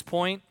at this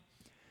point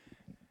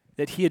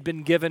that he had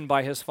been given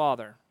by his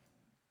Father.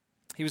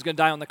 He was going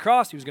to die on the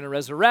cross. He was going to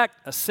resurrect,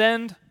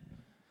 ascend.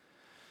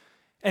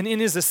 And in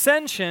his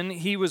ascension,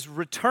 he was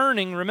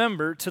returning,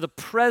 remember, to the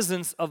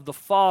presence of the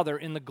Father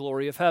in the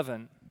glory of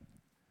heaven.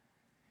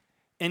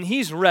 And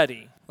he's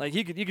ready. Like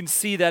you can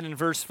see that in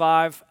verse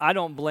 5. I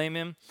don't blame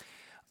him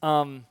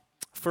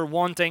for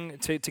wanting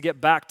to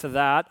get back to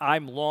that.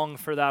 I'm long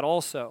for that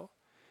also.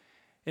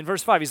 In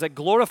verse 5, he's like,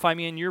 glorify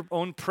me in your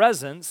own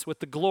presence with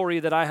the glory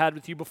that I had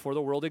with you before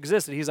the world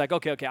existed. He's like,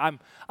 okay,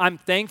 I'm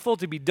thankful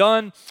to be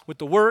done with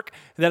the work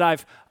that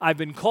I've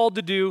been called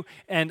to do,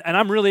 and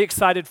I'm really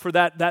excited for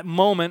that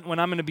moment when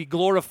I'm going to be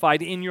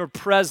glorified in your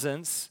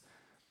presence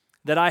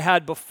that I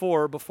had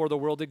before the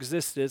world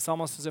existed. It's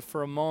almost as if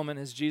for a moment,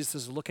 as Jesus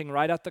is looking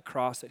right at the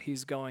cross, that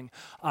he's going,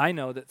 I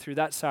know that through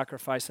that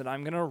sacrifice that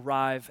I'm going to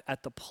arrive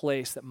at the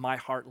place that my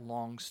heart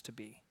longs to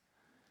be.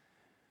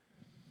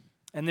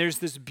 And there's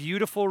this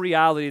beautiful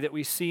reality that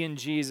we see in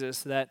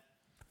Jesus, that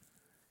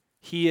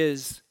he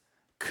is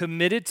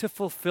committed to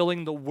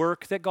fulfilling the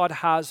work that God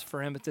has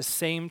for him. At the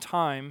same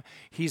time,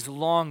 he's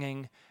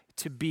longing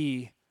to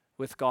be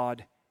with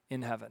God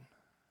in heaven.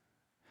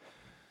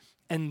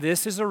 And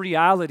this is a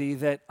reality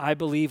that I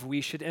believe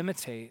we should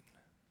imitate.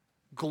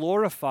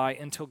 Glorify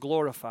until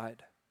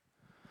glorified.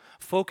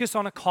 Focus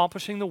on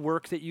accomplishing the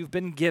work that you've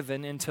been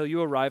given until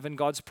you arrive in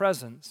God's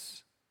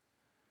presence.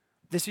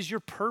 This is your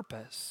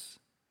purpose.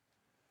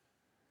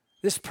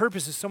 This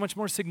purpose is so much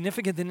more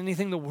significant than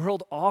anything the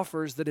world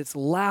offers that it's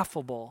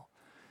laughable,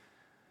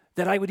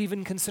 that I would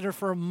even consider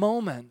for a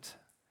moment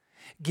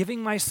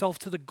giving myself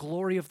to the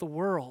glory of the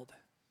world.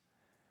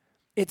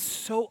 It's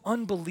so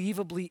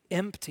unbelievably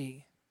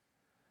empty,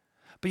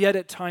 but yet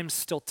at times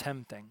still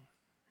tempting.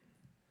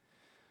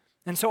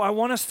 And so I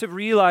want us to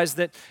realize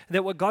that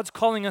what God's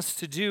calling us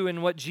to do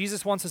and what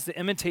Jesus wants us to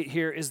imitate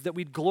here is that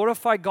we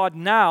glorify God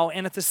now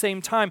and at the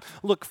same time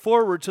look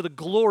forward to the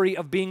glory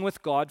of being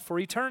with God for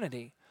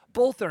eternity.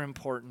 Both are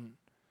important.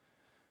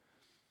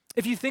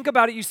 If you think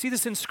about it, you see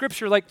this in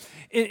Scripture. Like,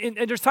 and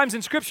there's times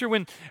in Scripture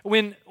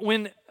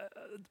when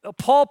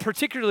Paul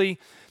particularly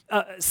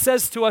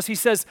says to us, he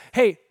says,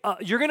 hey,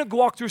 you're going to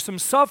walk through some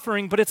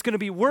suffering, but it's going to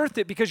be worth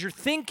it because you're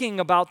thinking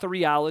about the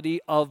reality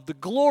of the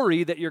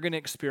glory that you're going to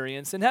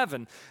experience in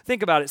heaven.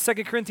 Think about it.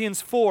 2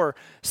 Corinthians 4,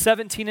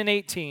 17 and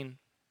 18.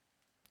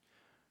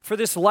 For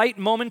this light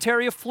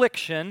momentary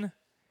affliction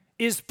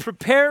is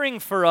preparing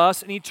for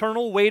us an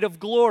eternal weight of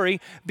glory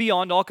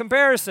beyond all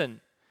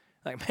comparison.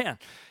 Like, man,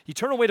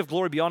 eternal weight of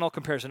glory beyond all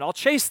comparison. I'll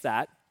chase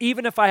that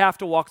even if I have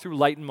to walk through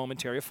light and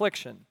momentary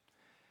affliction.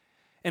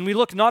 And we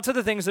look not to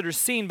the things that are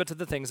seen, but to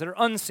the things that are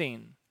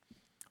unseen.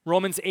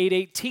 Romans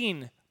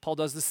 8:18, Paul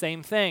does the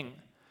same thing.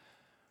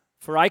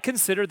 For I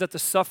consider that the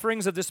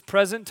sufferings of this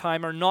present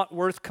time are not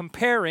worth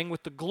comparing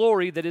with the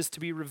glory that is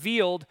to be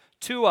revealed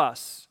to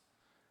us.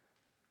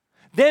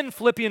 Then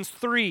Philippians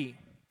 3.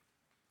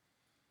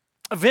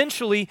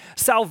 Eventually,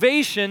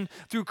 salvation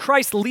through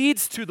Christ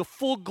leads to the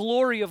full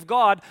glory of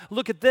God.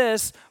 Look at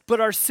this,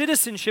 but our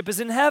citizenship is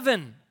in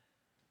heaven.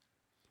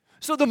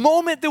 So the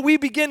moment that we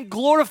begin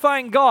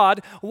glorifying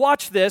God,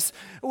 watch this,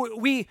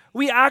 we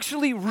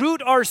actually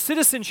root our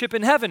citizenship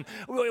in heaven.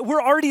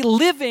 We're already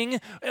living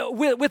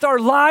with our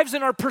lives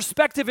and our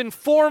perspective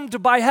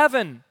informed by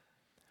heaven.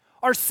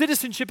 Our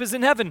citizenship is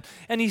in heaven.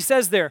 And he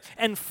says there,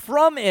 and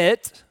from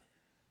it,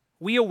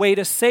 we await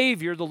a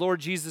Savior, the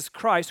Lord Jesus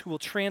Christ, who will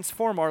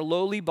transform our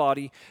lowly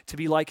body to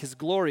be like his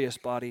glorious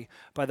body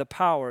by the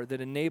power that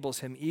enables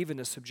him even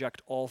to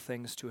subject all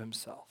things to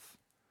himself.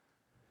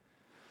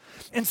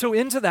 And so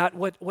into that,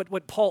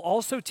 what Paul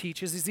also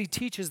teaches is he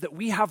teaches that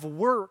we have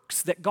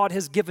works that God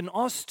has given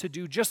us to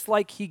do, just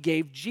like he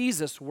gave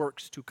Jesus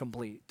works to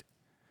complete.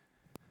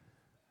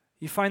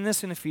 You find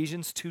this in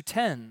Ephesians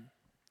 2:10.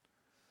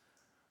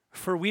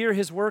 For we are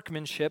his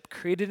workmanship,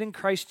 created in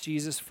Christ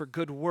Jesus for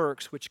good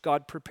works, which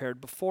God prepared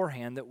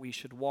beforehand that we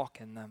should walk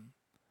in them.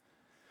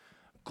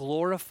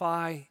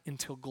 Glorify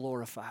until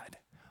glorified.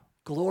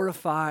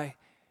 Glorify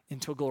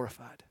until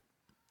glorified.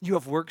 You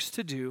have works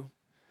to do,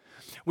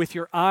 with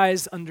your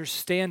eyes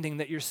understanding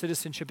that your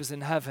citizenship is in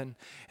heaven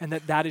and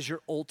that is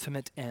your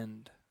ultimate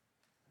end.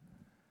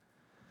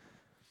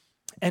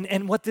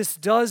 And what this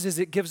does is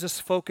it gives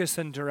us focus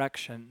and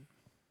direction.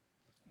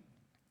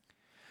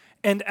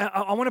 And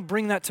I want to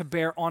bring that to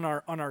bear on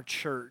our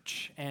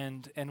church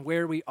and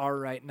where we are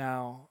right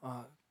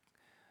now.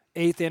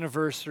 8th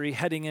anniversary,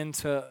 heading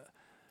into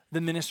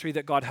the ministry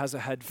that God has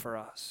ahead for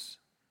us.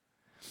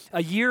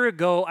 A year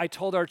ago, I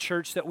told our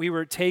church that we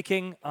were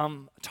taking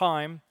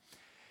time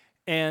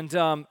and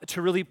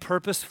to really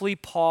purposefully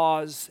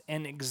pause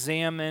and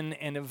examine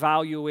and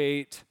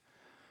evaluate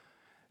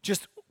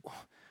just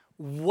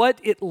what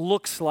it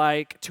looks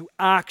like to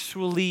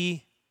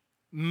actually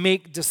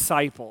make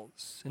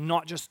disciples and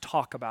not just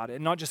talk about it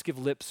and not just give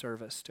lip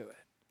service to it.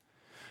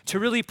 To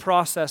really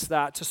process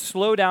that, to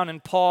slow down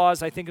and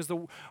pause, I think is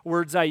the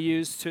words I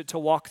use to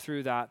walk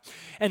through that.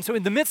 And so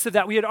in the midst of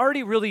that, we had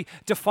already really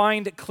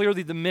defined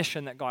clearly the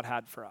mission that God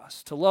had for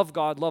us, to love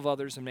God, love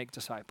others, and make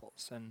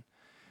disciples.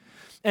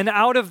 And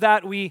out of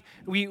that, we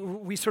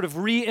sort of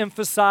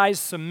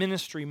re-emphasized some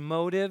ministry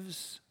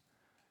motives,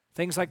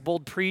 things like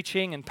bold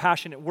preaching and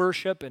passionate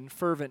worship and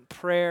fervent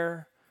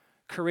prayer,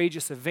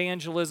 courageous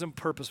evangelism,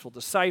 purposeful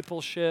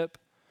discipleship,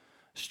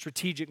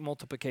 strategic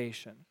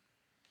multiplication.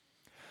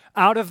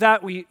 Out of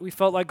that, we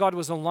felt like God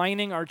was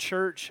aligning our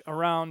church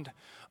around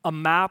a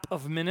map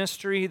of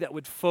ministry that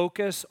would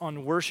focus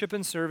on worship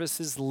and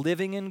services,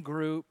 living in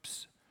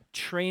groups,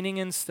 training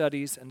in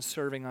studies, and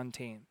serving on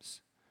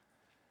teams.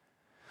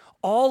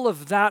 All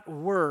of that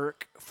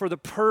work for the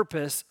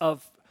purpose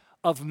of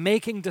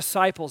making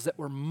disciples that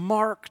were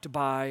marked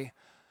by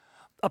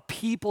a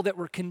people that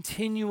were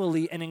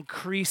continually and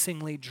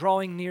increasingly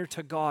drawing near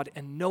to God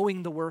and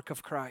knowing the work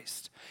of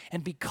Christ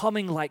and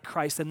becoming like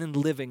Christ and then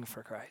living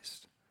for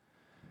Christ.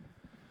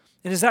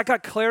 And as that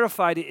got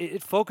clarified,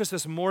 it focused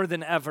us more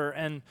than ever,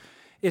 and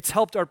it's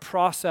helped our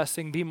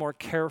processing be more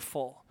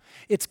careful.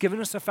 It's given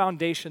us a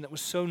foundation that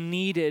was so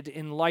needed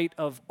in light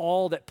of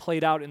all that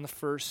played out in the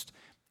first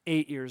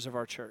 8 years of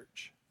our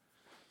church.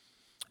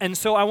 And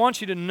so I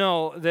want you to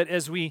know that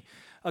as we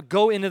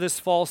go into this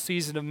fall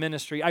season of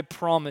ministry, I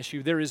promise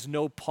you there is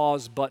no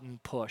pause button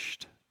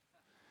pushed.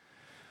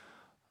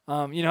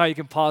 You know how you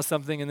can pause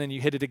something and then you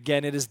hit it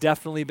again? It has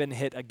definitely been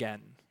hit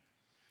again.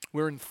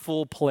 We're in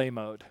full play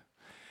mode.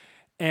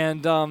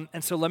 And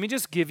so let me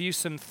just give you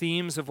some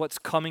themes of what's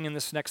coming in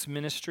this next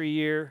ministry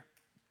year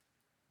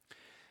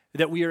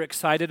that we are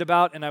excited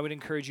about, and I would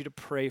encourage you to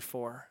pray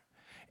for.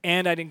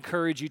 And I'd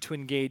encourage you to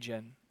engage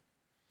in.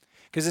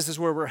 Because this is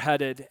where we're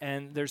headed,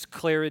 and there's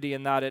clarity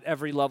in that at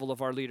every level of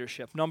our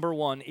leadership. Number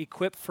one,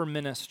 equip for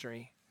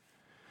ministry.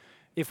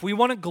 If we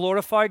want to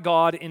glorify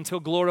God until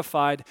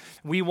glorified,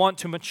 we want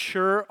to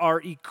mature our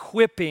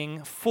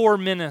equipping for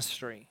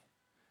ministry.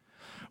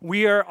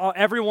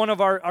 Every one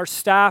of our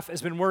staff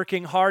has been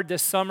working hard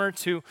this summer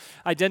to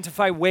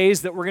identify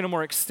ways that we're going to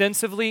more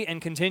extensively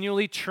and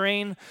continually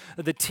train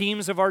the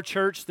teams of our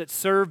church that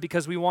serve,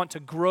 because we want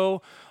to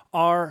grow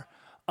our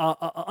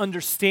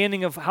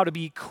understanding of how to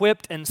be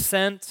equipped and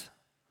sent.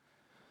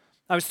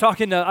 I was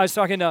talking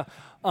to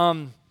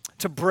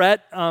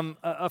Brett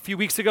a few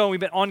weeks ago, and we've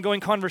been ongoing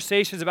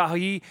conversations about how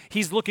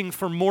he's looking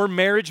for more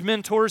marriage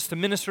mentors to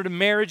minister to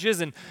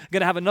marriages, and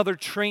going to have another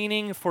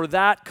training for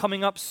that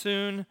coming up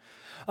soon.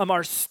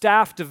 Our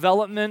staff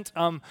development,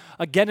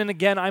 again and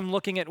again, I'm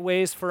looking at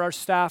ways for our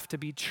staff to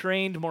be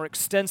trained more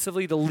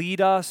extensively to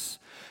lead us.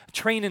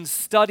 Train in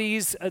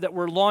studies that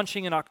we're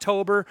launching in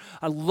October.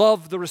 I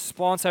love the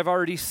response I've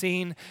already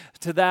seen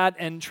to that.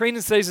 And train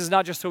in studies is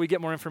not just so we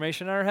get more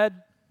information in our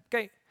head.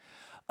 Okay.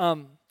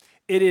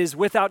 It is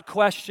without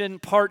question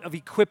part of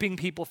equipping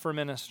people for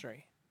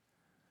ministry,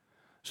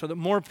 so that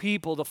more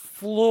people, the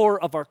floor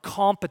of our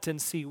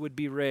competency would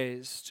be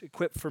raised,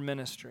 equipped for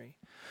ministry.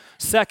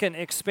 Second,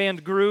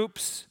 expand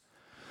groups.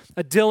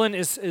 Dylan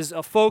is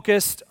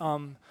focused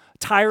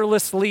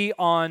tirelessly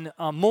on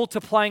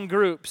multiplying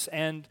groups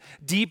and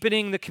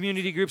deepening the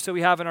community groups that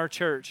we have in our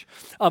church.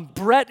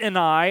 Brett and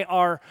I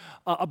are,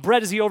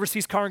 Brett, as he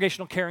oversees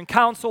congregational care and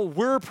counsel,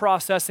 we're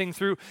processing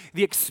through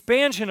the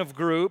expansion of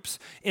groups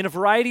in a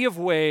variety of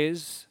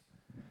ways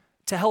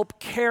to help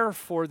care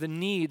for the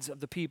needs of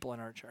the people in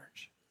our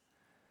church.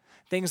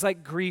 Things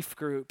like grief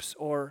groups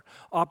or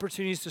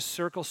opportunities to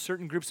circle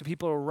certain groups of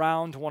people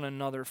around one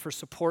another for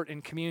support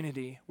and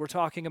community. We're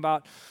talking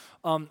about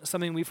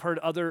something we've heard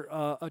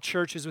other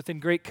churches within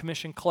Great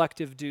Commission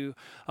Collective do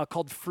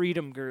called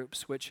freedom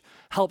groups, which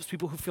helps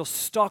people who feel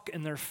stuck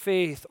in their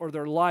faith or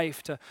their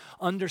life to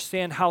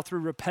understand how through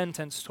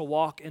repentance to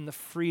walk in the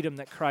freedom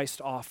that Christ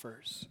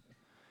offers.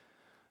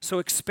 So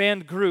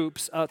expand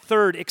groups.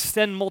 Third,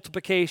 extend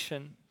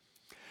multiplication.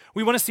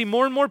 We want to see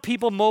more and more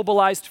people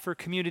mobilized for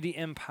community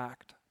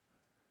impact,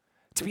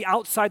 to be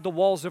outside the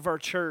walls of our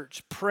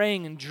church,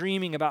 praying and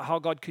dreaming about how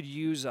God could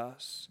use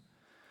us.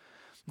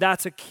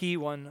 That's a key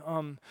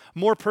one.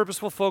 More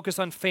purposeful focus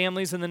on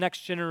families and the next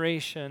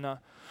generation.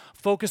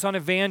 Focus on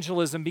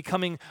evangelism,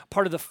 becoming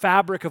part of the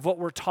fabric of what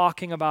we're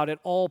talking about at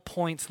all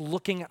points,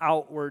 looking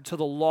outward to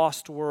the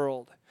lost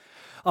world.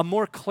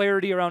 More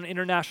clarity around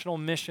international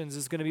missions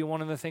is going to be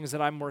one of the things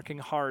that I'm working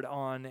hard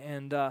on.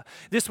 And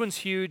this one's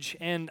huge,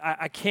 and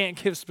I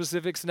can't give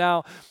specifics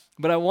now,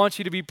 but I want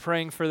you to be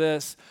praying for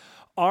this.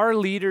 Our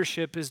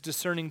leadership is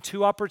discerning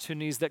two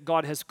opportunities that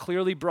God has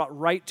clearly brought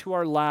right to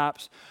our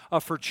laps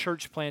for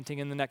church planting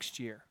in the next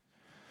year.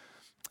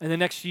 In the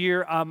next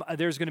year,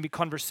 there's going to be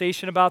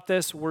conversation about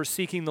this. We're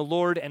seeking the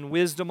Lord and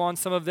wisdom on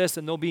some of this,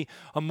 and there'll be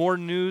more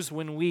news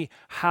when we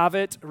have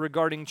it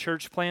regarding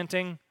church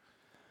planting.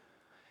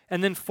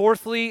 And then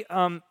fourthly,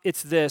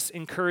 it's this: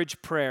 encourage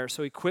prayer.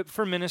 So equip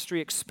for ministry,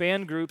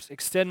 expand groups,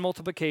 extend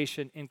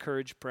multiplication,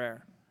 encourage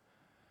prayer.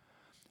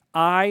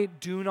 I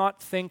do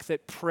not think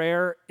that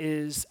prayer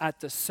is at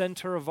the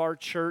center of our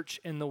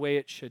church in the way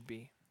it should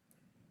be.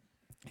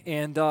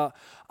 And I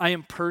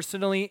am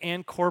personally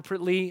and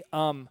corporately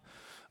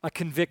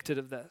convicted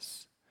of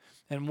this.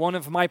 And one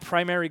of my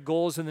primary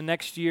goals in the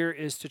next year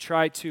is to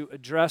try to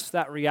address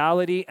that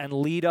reality and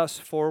lead us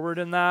forward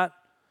in that.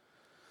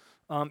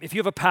 If you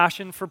have a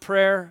passion for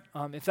prayer,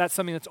 if that's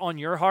something that's on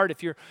your heart,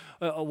 if you're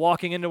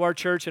walking into our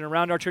church and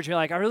around our church, you're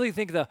like, I really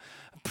think the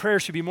prayer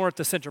should be more at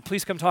the center.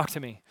 Please come talk to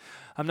me.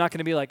 I'm not going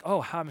to be like,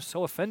 oh, I'm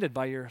so offended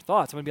by your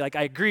thoughts. I'm going to be like,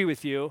 I agree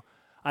with you.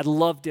 I'd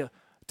love to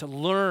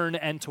learn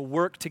and to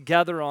work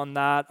together on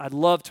that. I'd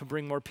love to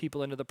bring more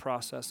people into the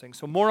processing.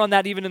 So more on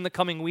that even in the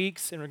coming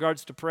weeks in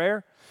regards to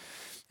prayer.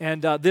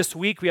 And this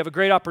week we have a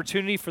great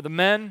opportunity for the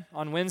men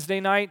on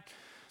Wednesday night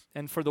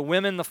and for the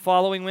women the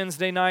following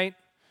Wednesday night.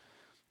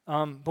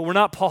 But we're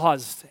not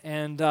paused,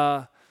 and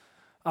I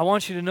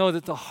want you to know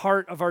that the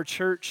heart of our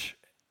church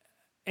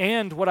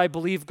and what I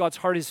believe God's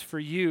heart is for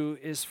you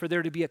is for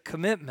there to be a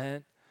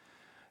commitment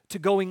to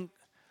going,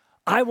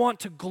 I want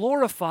to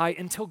glorify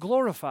until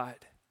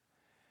glorified.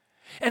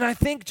 And I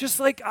think just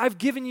like I've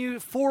given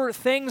you 4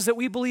 things that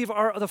we believe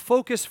are the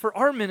focus for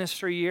our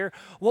ministry year,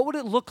 what would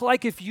it look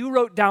like if you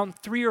wrote down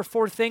 3 or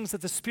 4 things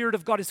that the Spirit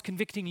of God is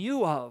convicting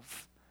you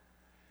of?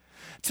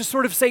 To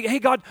sort of say, hey,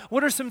 God,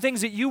 what are some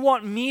things that you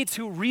want me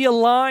to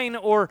realign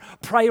or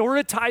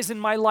prioritize in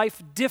my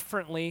life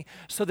differently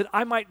so that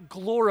I might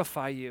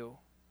glorify you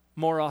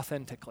more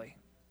authentically?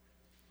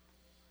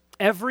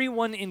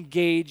 Everyone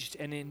engaged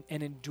and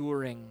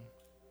enduring.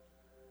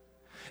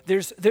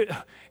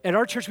 At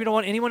our church, we don't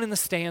want anyone in the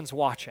stands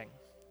watching.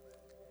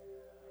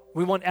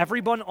 We want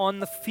everyone on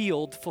the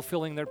field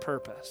fulfilling their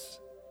purpose.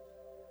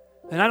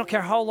 And I don't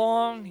care how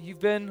long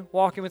you've been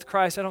walking with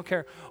Christ. I don't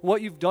care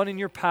what you've done in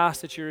your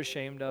past that you're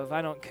ashamed of.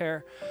 I don't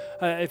care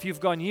if you've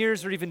gone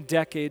years or even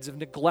decades of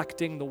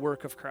neglecting the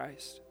work of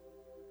Christ.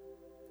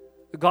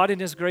 God in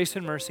His grace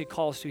and mercy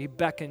calls you. He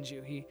beckons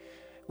you. He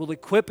will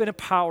equip and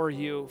empower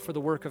you for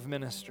the work of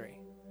ministry.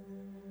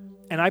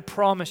 And I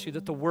promise you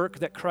that the work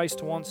that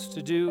Christ wants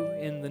to do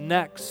in the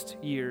next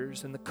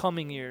years, in the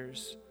coming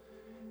years,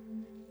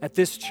 at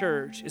this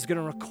church is going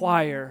to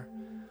require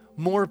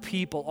more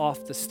people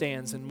off the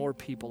stands and more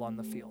people on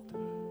the field.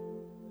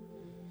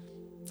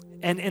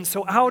 And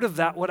so out of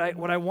that, what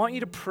I want you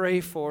to pray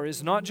for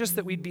is not just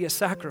that we'd be a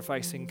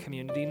sacrificing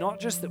community,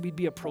 not just that we'd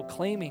be a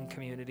proclaiming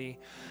community,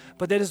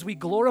 but that as we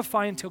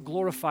glorify until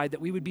glorified,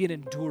 that we would be an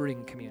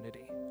enduring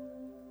community,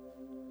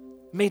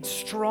 made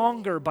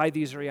stronger by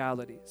these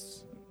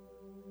realities.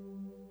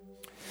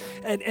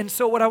 And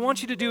so what I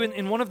want you to do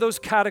in one of those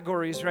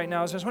categories right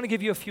now is I just want to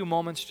give you a few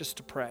moments just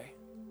to pray.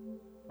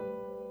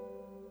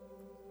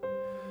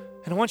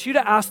 And I want you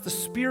to ask the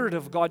Spirit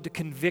of God to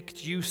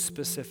convict you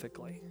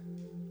specifically.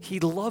 He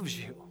loves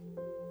you.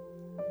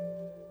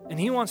 And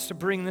He wants to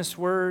bring this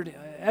word,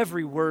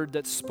 every word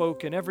that's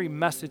spoken, every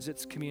message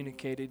that's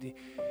communicated.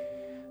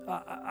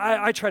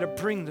 I try to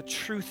bring the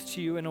truth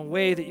to you in a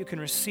way that you can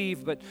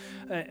receive,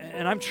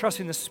 and I'm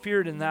trusting the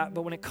Spirit in that.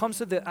 But when it comes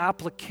to the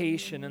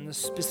application and the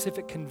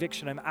specific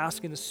conviction, I'm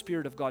asking the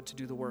Spirit of God to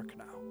do the work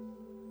now.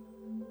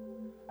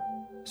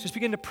 So just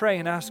begin to pray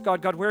and ask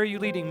God, God, where are you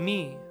leading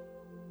me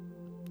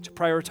to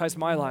prioritize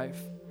my life,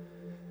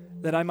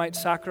 that I might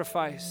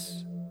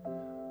sacrifice,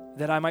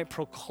 that I might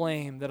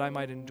proclaim, that I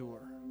might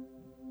endure.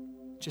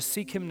 Just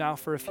seek Him now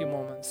for a few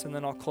moments, and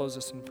then I'll close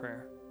this in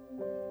prayer.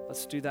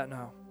 Let's do that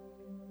now.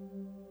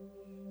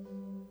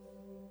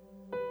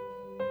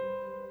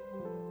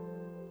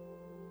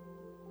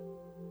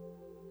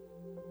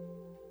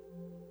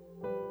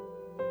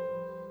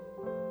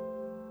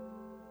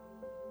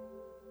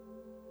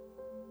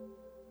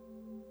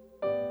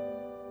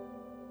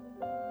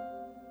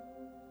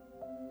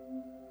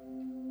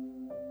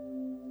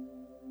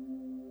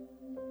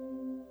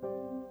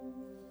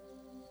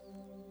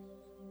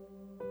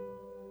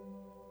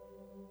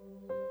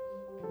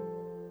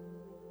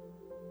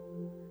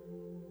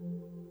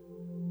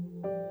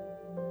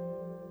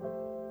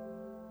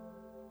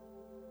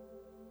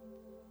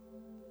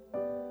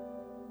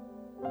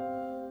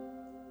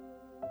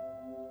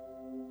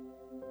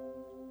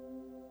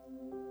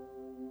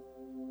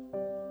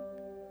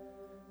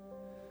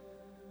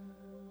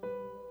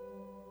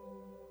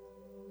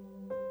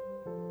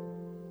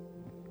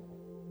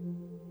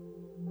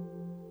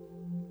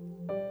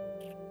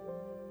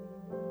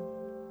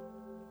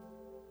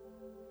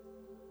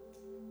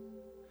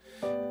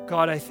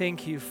 God, I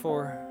thank you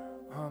for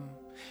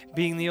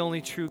being the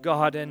only true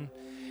God and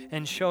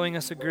showing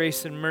us a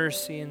grace and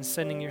mercy and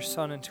sending your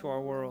Son into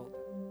our world.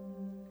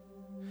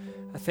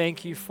 I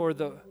thank you for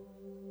the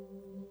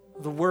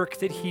work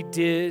that He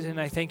did,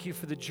 and I thank you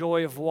for the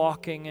joy of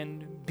walking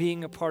and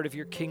being a part of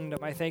your kingdom.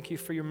 I thank you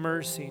for your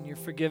mercy and your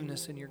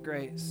forgiveness and your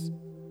grace.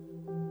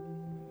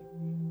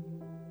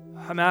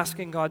 I'm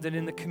asking, God, that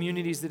in the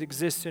communities that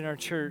exist in our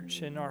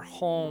church, in our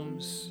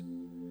homes,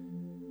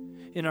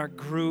 in our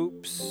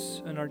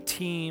groups, in our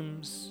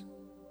teams,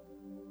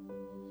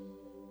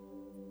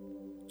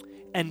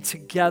 and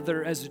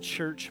together as a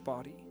church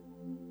body,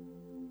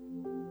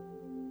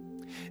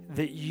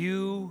 that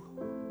you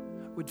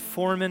would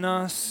form in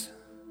us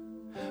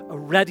a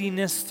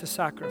readiness to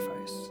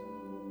sacrifice.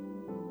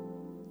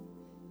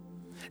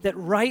 That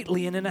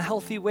rightly and in a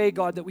healthy way,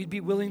 God, that we'd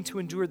be willing to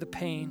endure the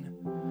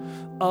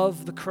pain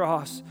of the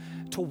cross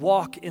to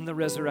walk in the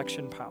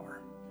resurrection power.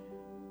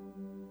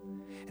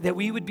 That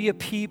we would be a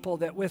people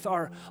that with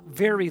our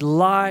very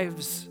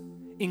lives,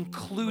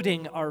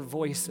 including our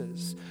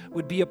voices,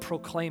 would be a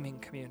proclaiming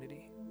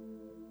community.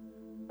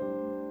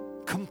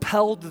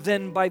 Compelled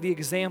then by the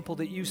example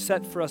that you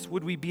set for us,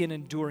 would we be an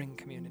enduring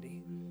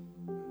community?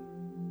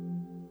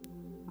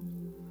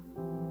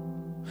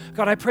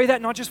 God, I pray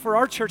that not just for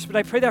our church, but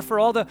I pray that for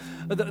all the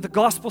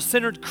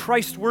gospel-centered,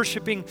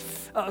 Christ-worshiping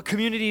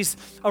communities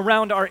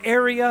around our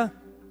area,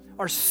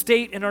 our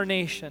state, and our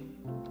nation.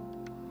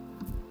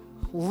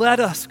 Let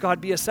us, God,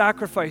 be a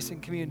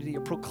sacrificing community,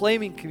 a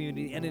proclaiming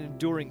community, and an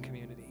enduring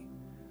community.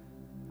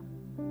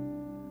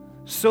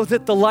 So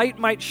that the light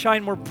might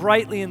shine more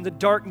brightly in the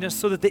darkness,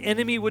 so that the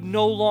enemy would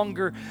no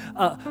longer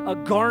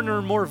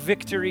garner more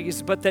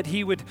victories, but that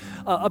he would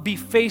be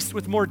faced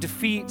with more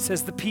defeats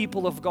as the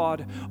people of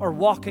God are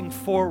walking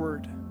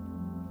forward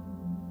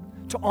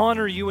to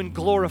honor you and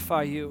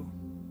glorify you,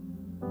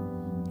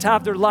 to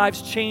have their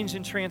lives changed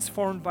and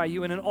transformed by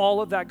you. And in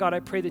all of that, God, I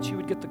pray that you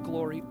would get the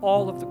glory,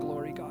 all of the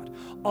glory, God.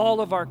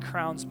 All of our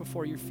crowns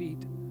before your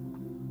feet.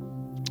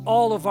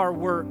 All of our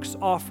works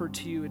offered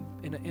to you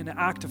in an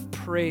act of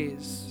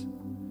praise.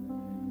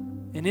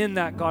 And in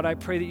that, God, I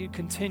pray that you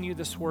continue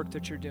this work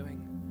that you're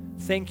doing.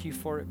 Thank you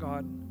for it,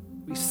 God.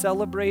 We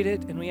celebrate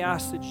it and we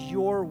ask that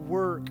your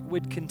work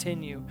would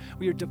continue.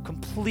 We are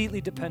completely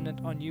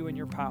dependent on you and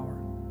your power.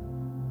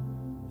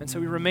 And so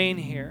we remain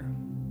here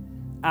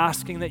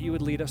asking that you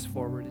would lead us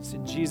forward. It's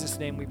in Jesus'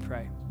 name we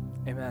pray.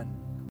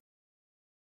 Amen.